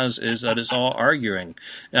board has, is that it's all arguing.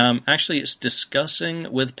 Actually, it's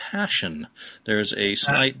discussing with passion. There's a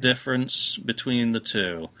slight difference between the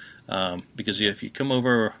two. Because if you come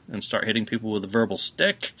over and start hitting people with a verbal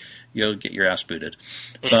stick, you'll get your ass booted.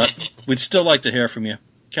 But we'd still like to hear from you.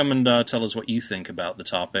 Come and tell us what you think about the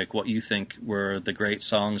topic, what you think were the great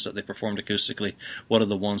songs that they performed acoustically, what are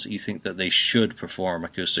the ones that you think that they should perform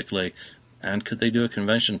acoustically, and could they do a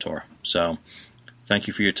convention tour? So, thank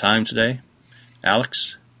you for your time today.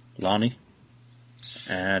 Alex, Lonnie,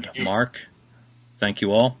 and Mark, thank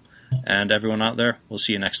you all. And everyone out there, we'll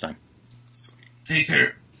see you next time. Take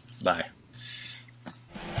care. Bye.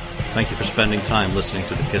 Thank you for spending time listening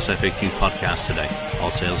to the KISS FAQ podcast today. All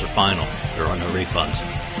sales are final. There are no refunds.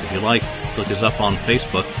 If you like, look us up on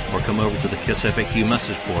Facebook or come over to the KISS FAQ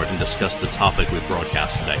message board and discuss the topic we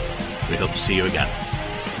broadcast today. We hope to see you again.